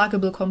with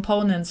pluggable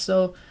components.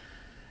 So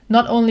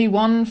not only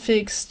one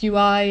fixed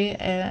UI,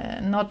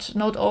 not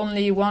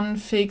only one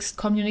fixed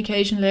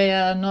communication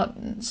layer, not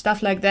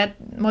stuff like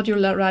that,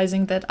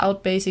 modularizing that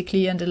out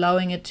basically and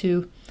allowing it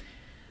to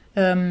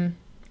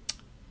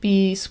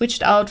be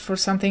switched out for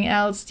something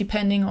else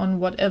depending on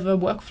whatever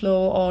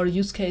workflow or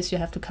use case you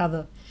have to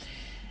cover.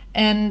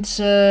 And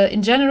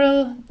in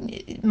general,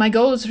 my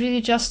goal is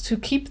really just to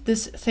keep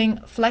this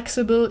thing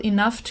flexible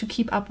enough to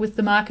keep up with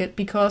the market,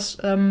 because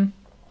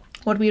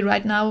what we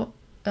right now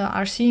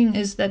are seeing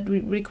is that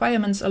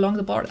requirements along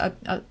the board,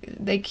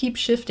 they keep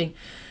shifting.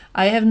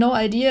 I have no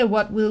idea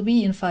what will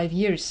be in 5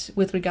 years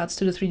with regards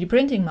to the 3D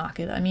printing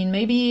market. I mean,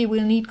 maybe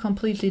we'll need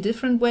completely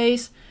different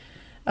ways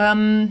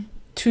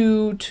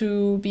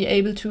to be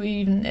able to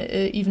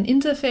even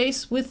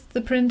interface with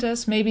the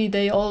printers. Maybe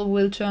they all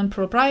will turn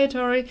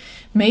proprietary.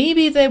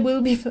 Maybe there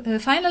will be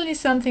finally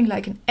something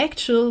like an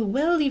actual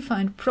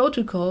well-defined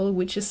protocol,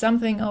 which is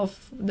something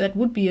that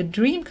would be a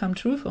dream come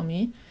true for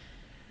me.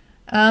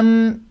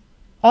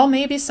 Or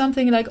maybe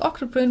something like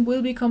OctoPrint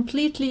will be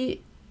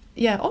completely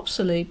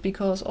obsolete,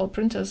 because all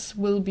printers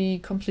will be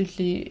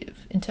completely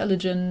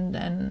intelligent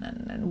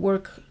and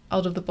work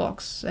out of the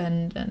box,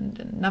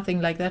 and nothing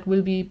like that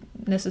will be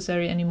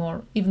necessary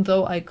anymore, even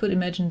though I could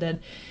imagine that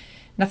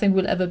nothing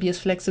will ever be as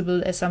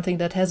flexible as something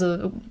that has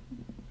a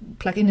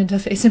plug-in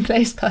interface in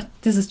place, but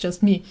this is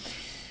just me.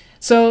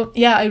 So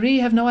I really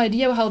have no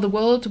idea how the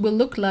world will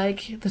look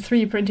like, the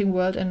 3D printing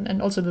world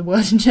and also the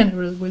world in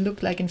general will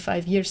look like in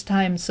 5 years'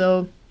 time.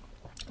 So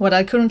what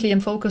I currently am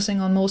focusing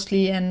on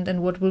mostly,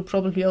 and what will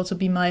probably also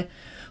be my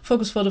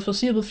focus for the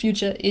foreseeable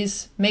future,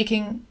 is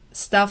making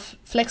stuff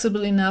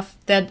flexible enough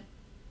that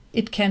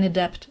it can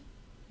adapt,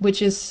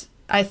 which is,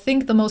 I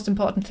think, the most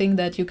important thing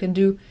that you can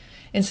do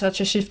in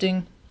such a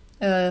shifting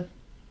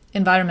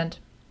environment.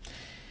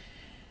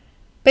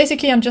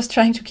 Basically, I'm just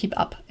trying to keep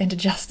up and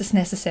adjust as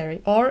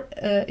necessary, or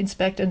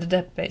inspect and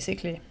adapt,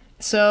 basically.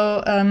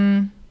 So,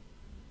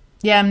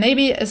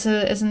 maybe as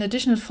an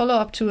additional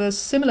follow-up to a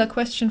similar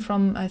question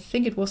from, I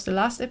think it was the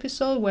last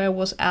episode, where I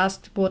was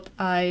asked what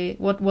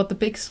the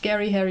big,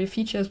 scary, hairy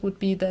features would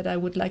be that I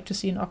would like to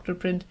see in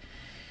OctoPrint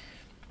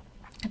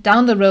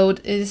down the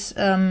road, is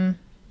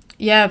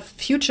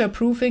future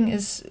proofing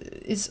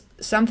is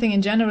something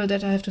in general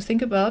that I have to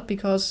think about,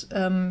 because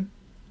some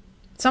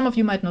of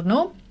you might not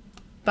know,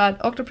 but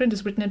OctoPrint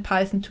is written in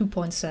Python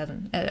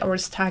 2.7 or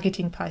is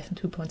targeting Python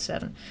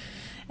 2.7,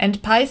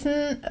 and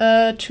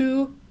Python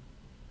 2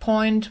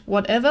 point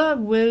whatever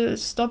will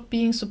stop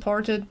being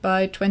supported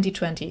by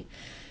 2020.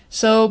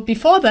 So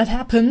before that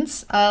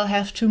happens, I'll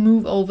have to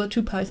move over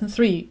to Python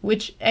 3,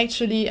 which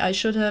actually I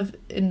should have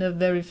in the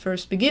very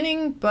first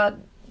beginning, but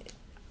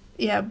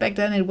back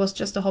then it was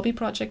just a hobby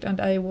project,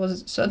 and I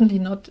was certainly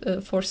not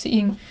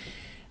foreseeing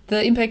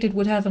the impact it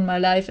would have on my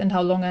life and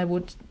how long I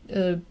would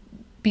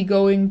be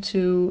going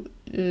to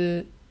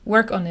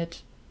work on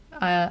it.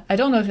 I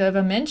don't know if I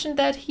ever mentioned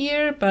that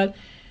here, but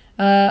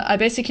I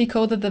basically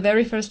coded the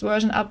very first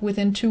version up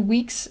within 2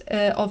 weeks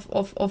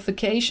of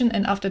vacation,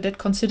 and after that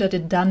considered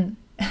it done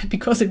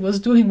because it was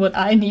doing what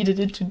I needed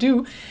it to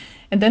do.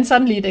 And then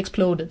suddenly it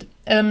exploded.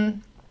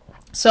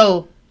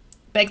 So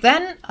back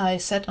then I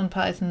sat on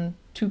Python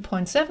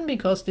 2.7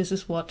 because this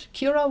is what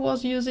Cura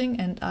was using,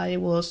 and I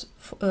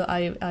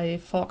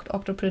forked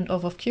OctoPrint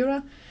off of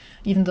Cura,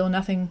 even though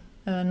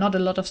not a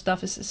lot of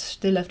stuff is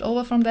still left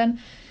over from then.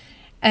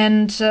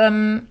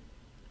 And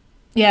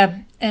yeah,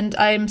 and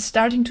I'm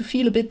starting to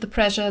feel a bit the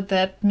pressure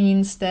that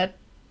means that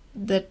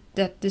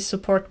this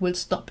support will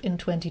stop in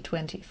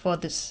 2020 for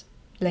this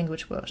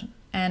language version.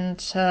 And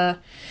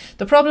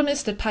the problem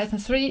is that Python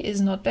 3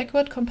 is not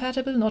backward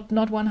compatible, not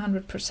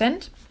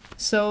 100%.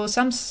 So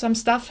some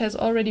stuff has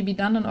already been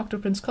done on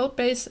OctoPrint's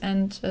codebase,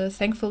 and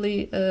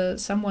thankfully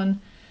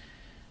someone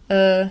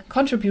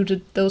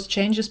contributed those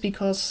changes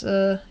because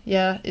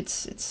yeah,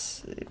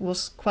 it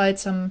was quite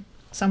some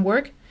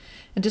work.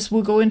 And this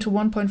will go into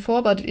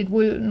 1.4, but it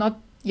will not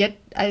yet,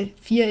 I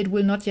fear it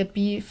will not yet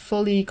be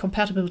fully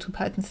compatible to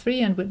Python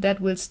 3, and that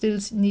will still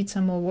need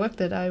some more work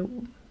that I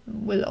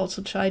will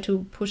also try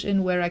to push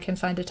in where I can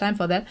find the time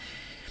for that.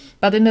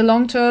 But in the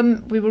long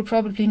term, we will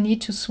probably need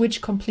to switch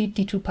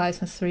completely to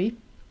Python 3,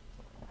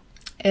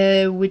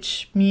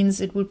 which means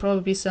it will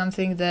probably be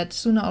something that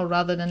sooner or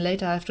rather than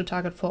later I have to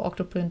target for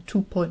OctoPrint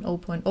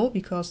 2.0.0,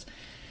 because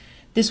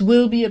this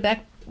will be a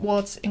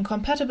backwards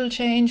incompatible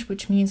change,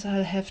 which means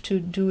I'll have to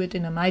do it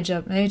in a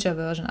major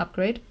version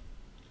upgrade.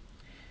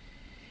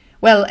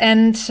 Well,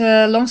 and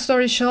long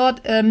story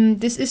short,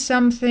 this is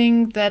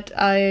something that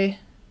I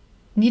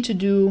need to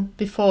do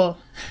before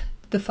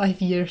the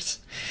 5 years.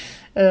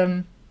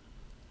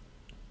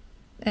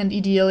 And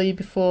ideally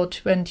before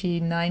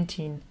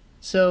 2019.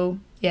 So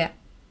yeah,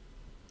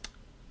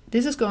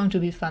 this is going to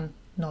be fun,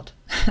 not.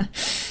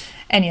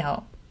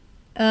 Anyhow,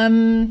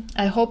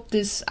 I hope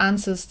this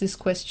answers this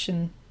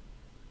question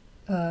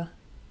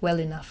well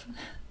enough.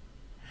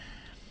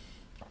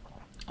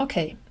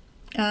 Okay,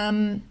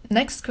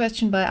 next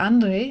question by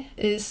Andre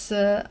is,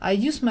 I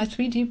use my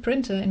 3D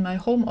printer in my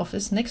home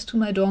office next to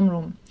my dorm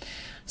room.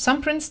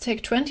 Some prints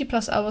take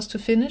 20+ hours to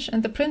finish,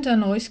 and the printer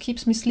noise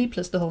keeps me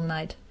sleepless the whole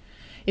night.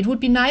 It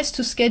would be nice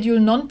to schedule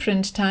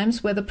non-print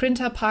times where the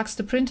printer parks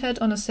the printhead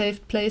on a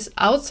safe place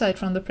outside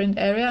from the print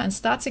area and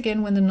starts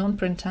again when the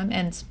non-print time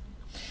ends.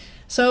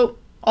 So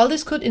all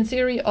this could in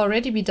theory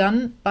already be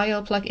done by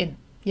your plugin.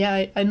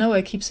 Yeah, I know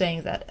I keep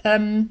saying that.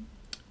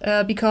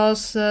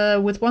 Because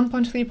with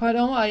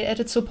 1.3.0 I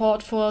added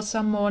support for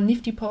some more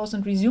nifty pause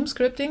and resume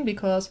scripting,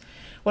 because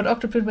what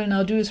OctoPrint will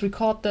now do is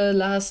record the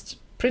last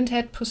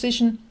printhead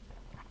position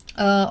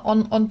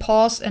on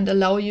pause and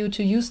allow you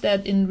to use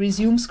that in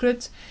resume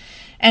scripts.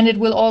 And it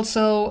will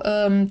also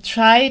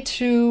try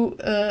to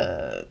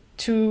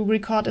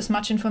record as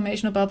much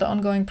information about the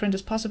ongoing print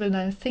as possible. And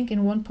I think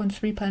in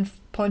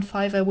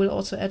 1.3.5 I will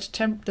also add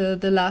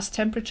the last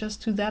temperatures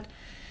to that.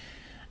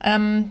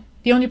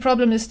 The only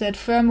problem is that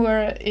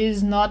firmware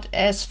is not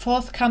as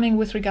forthcoming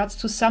with regards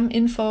to some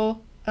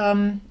info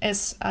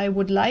as I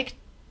would like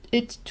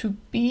it to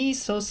be.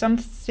 So some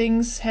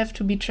things have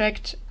to be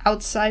tracked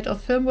outside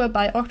of firmware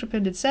by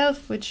OctoPrint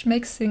itself, which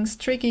makes things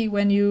tricky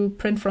when you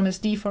print from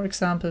SD, for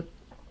example.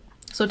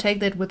 So take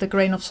that with a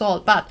grain of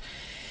salt. But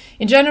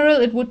in general,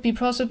 it would be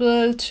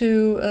possible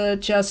to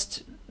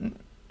just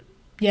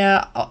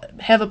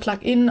have a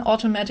plugin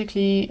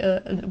automatically,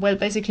 well,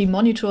 basically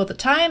monitor the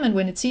time, and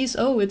when it sees,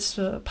 oh, it's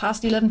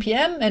past 11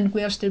 PM and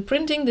we are still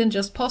printing, then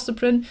just pause the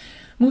print,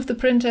 move the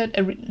printhead,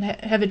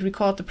 have it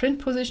record the print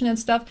position and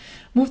stuff,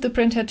 move the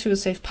printhead to a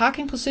safe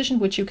parking position,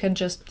 which you can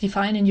just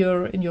define in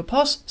your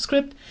pause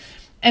script,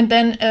 and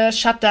then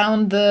shut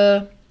down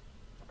the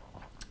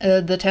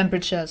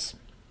temperatures.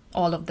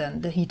 All of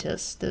them, the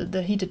heaters,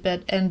 the heated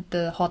bed and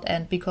the hot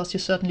end, because you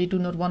certainly do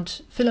not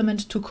want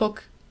filament to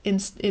cook in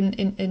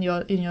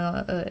your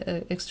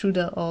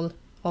extruder all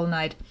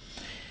night.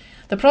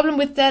 The problem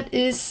with that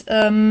is,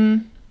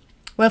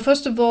 well,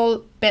 first of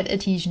all, bed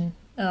adhesion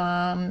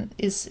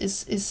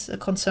is a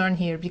concern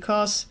here,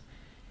 because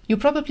you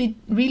probably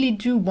really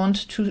do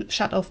want to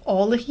shut off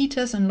all the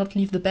heaters and not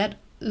leave the bed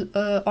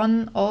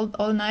on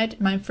all night.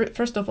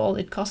 First of all,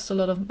 it costs a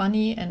lot of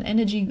money and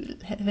energy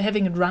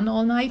having it run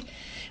all night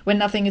when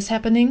nothing is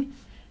happening.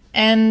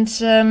 And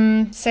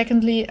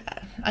secondly,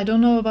 I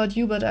don't know about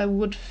you, but I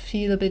would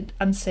feel a bit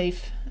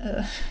unsafe.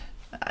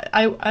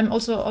 I'm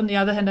also, on the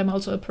other hand, I'm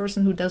also a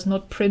person who does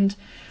not print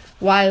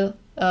while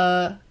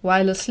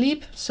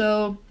asleep.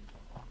 So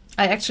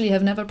I actually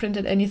have never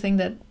printed anything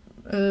that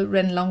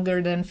ran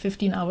longer than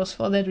 15 hours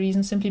for that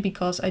reason, simply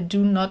because I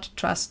do not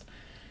trust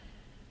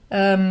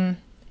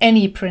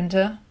any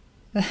printer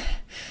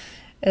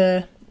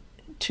to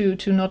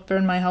not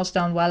burn my house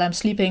down while I'm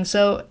sleeping.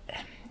 So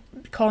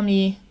call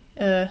me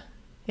a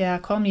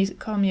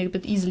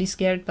bit easily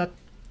scared, but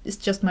it's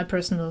just my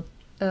personal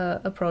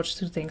approach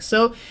to things.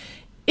 So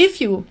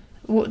if you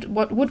would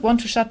want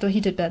to shut the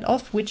heated bed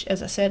off, which,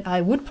 as I said,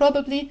 I would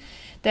probably,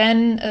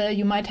 then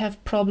you might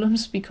have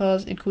problems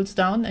because it cools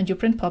down and your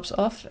print pops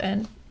off,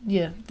 and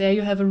yeah, there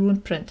you have a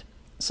ruined print.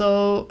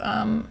 So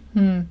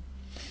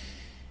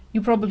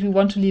you probably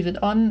want to leave it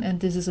on, and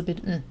this is a bit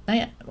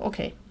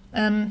okay.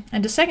 And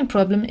the second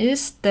problem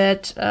is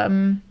that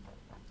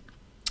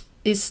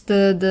is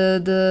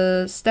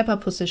the stepper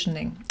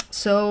positioning.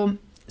 So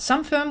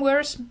some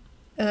firmwares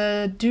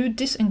do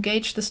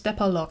disengage the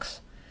stepper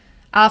locks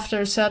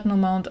after a certain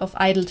amount of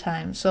idle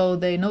time. So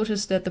they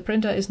notice that the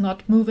printer is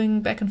not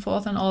moving back and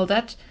forth and all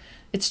that.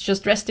 It's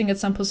just resting at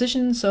some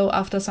position. So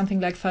after something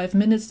like 5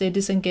 minutes, they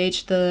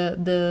disengage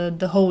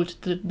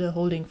the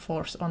holding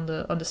force on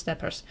the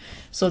steppers.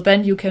 So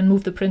then you can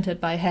move the printhead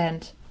by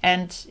hand,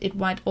 and it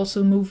might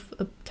also move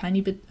a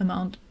tiny bit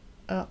amount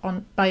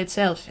on by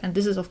itself. And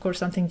this is of course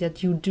something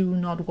that you do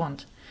not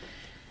want.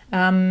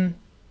 On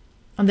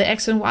the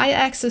X and Y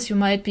axis, you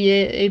might be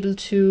able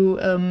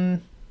to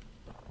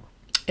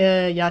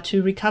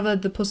to recover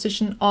the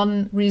position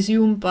on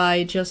resume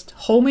by just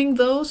homing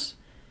those,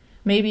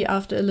 maybe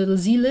after a little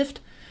Z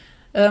lift,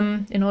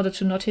 in order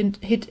to not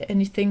hit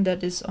anything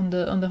that is on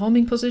the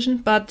homing position.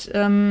 But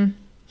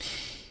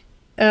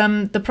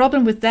the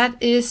problem with that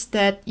is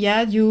that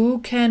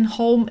you can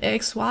home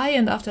X, Y,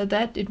 and after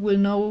that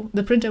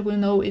the printer will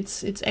know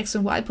its X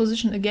and Y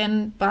position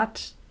again,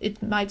 but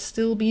it might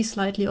still be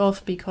slightly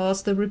off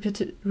because the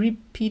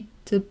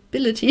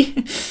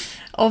repeatability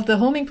of the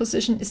homing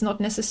position is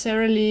not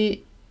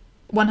necessarily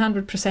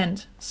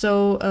 100%.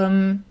 So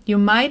you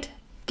might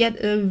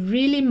get a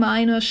really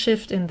minor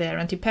shift in there,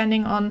 and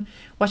depending on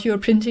what you're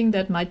printing,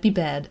 that might be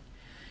bad.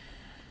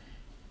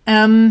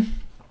 And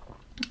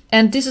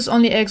this is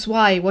only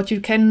XY. What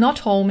you cannot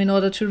home in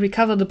order to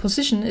recover the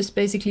position is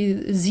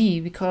basically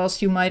Z,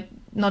 because you might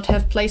not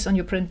have place on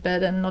your print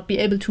bed and not be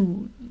able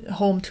to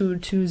home to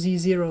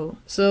Z0.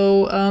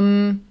 So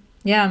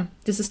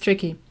this is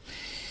tricky.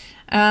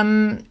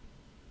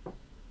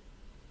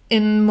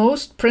 In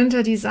most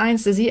printer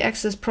designs, the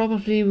Z-axis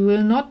probably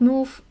will not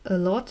move a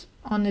lot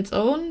on its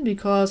own,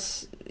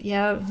 because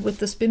with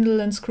the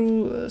spindle and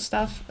screw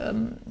stuff,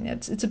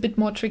 it's a bit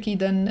more tricky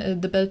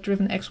than the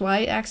belt-driven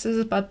XY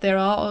axis, but there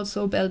are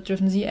also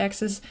belt-driven Z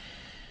axes.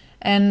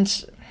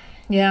 And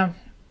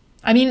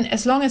I mean,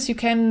 as long as you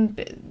can,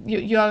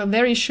 you are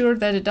very sure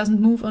that it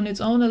doesn't move on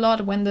its own a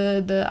lot when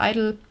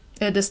the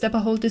stepper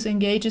hold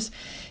disengages,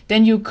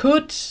 then you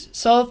could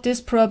solve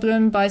this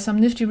problem by some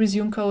nifty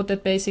resume code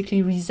that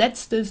basically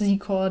resets the Z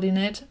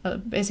coordinate,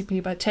 basically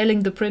by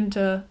telling the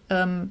printer,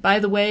 by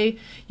the way,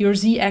 your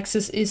Z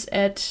axis is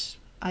at,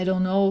 I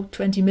don't know,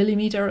 20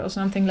 millimeter or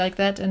something like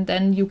that, and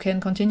then you can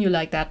continue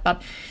like that.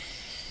 But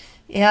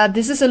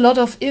this is a lot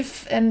of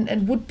if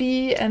and would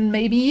be and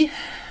maybe.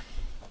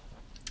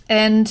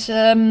 And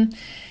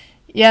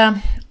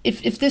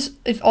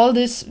if all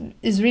this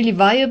is really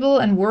viable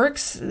and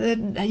works,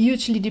 it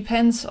hugely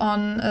depends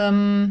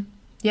on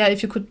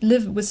if you could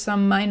live with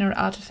some minor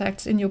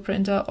artifacts in your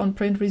printer on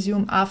print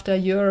resume after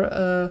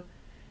your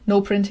no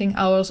printing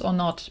hours or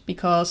not,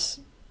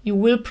 because you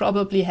will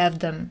probably have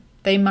them.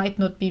 They might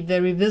not be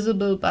very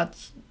visible,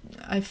 but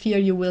I fear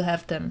you will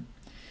have them.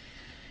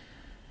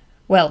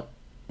 Well,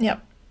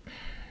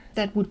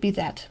 that would be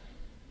that.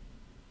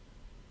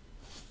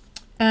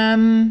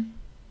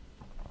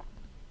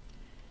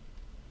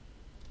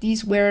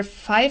 These were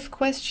 5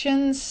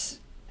 questions,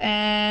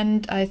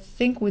 and I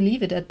think we'll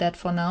leave it at that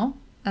for now.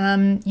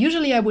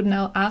 Usually I would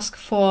now ask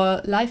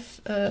for live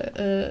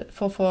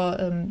for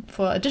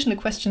additional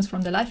questions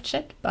from the live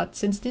chat, but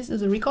since this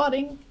is a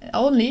recording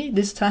only,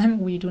 this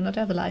time we do not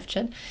have a live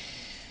chat.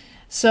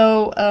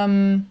 So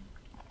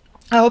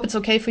I hope it's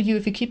okay for you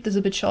if we keep this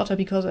a bit shorter,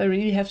 because I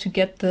really have to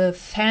get the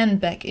fan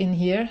back in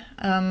here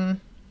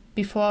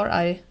before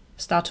I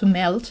start to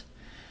melt.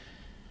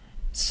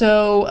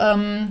 So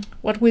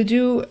what we'll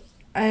do,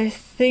 I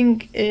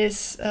think,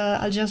 is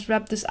I'll just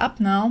wrap this up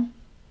now.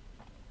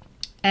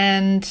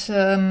 And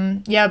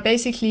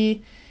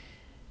basically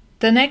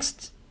the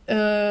next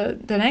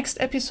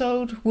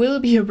episode will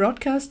be a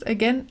broadcast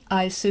again.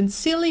 I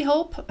sincerely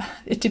hope.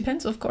 It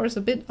depends, of course,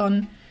 a bit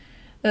on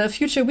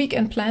future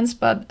weekend plans,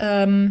 but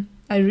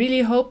I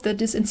really hope that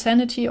this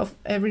insanity of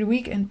every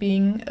weekend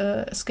being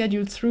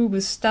scheduled through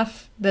with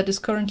stuff that is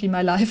currently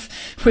my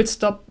life will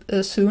stop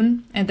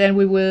soon, and then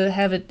we will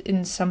have it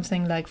in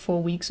something like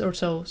 4 weeks or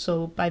so.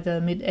 So by the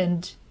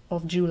mid-end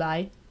of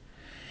July.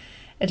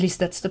 At least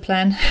that's the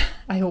plan.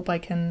 I hope I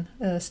can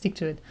stick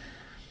to it.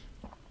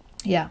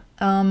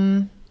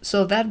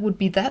 So that would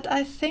be that,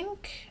 I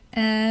think.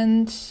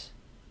 And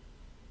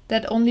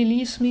that only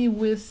leaves me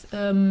with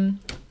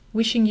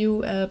wishing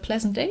you a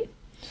pleasant day.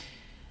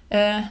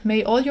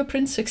 May all your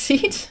prints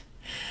succeed.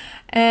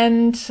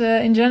 And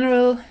in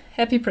general,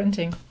 happy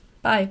printing.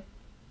 Bye.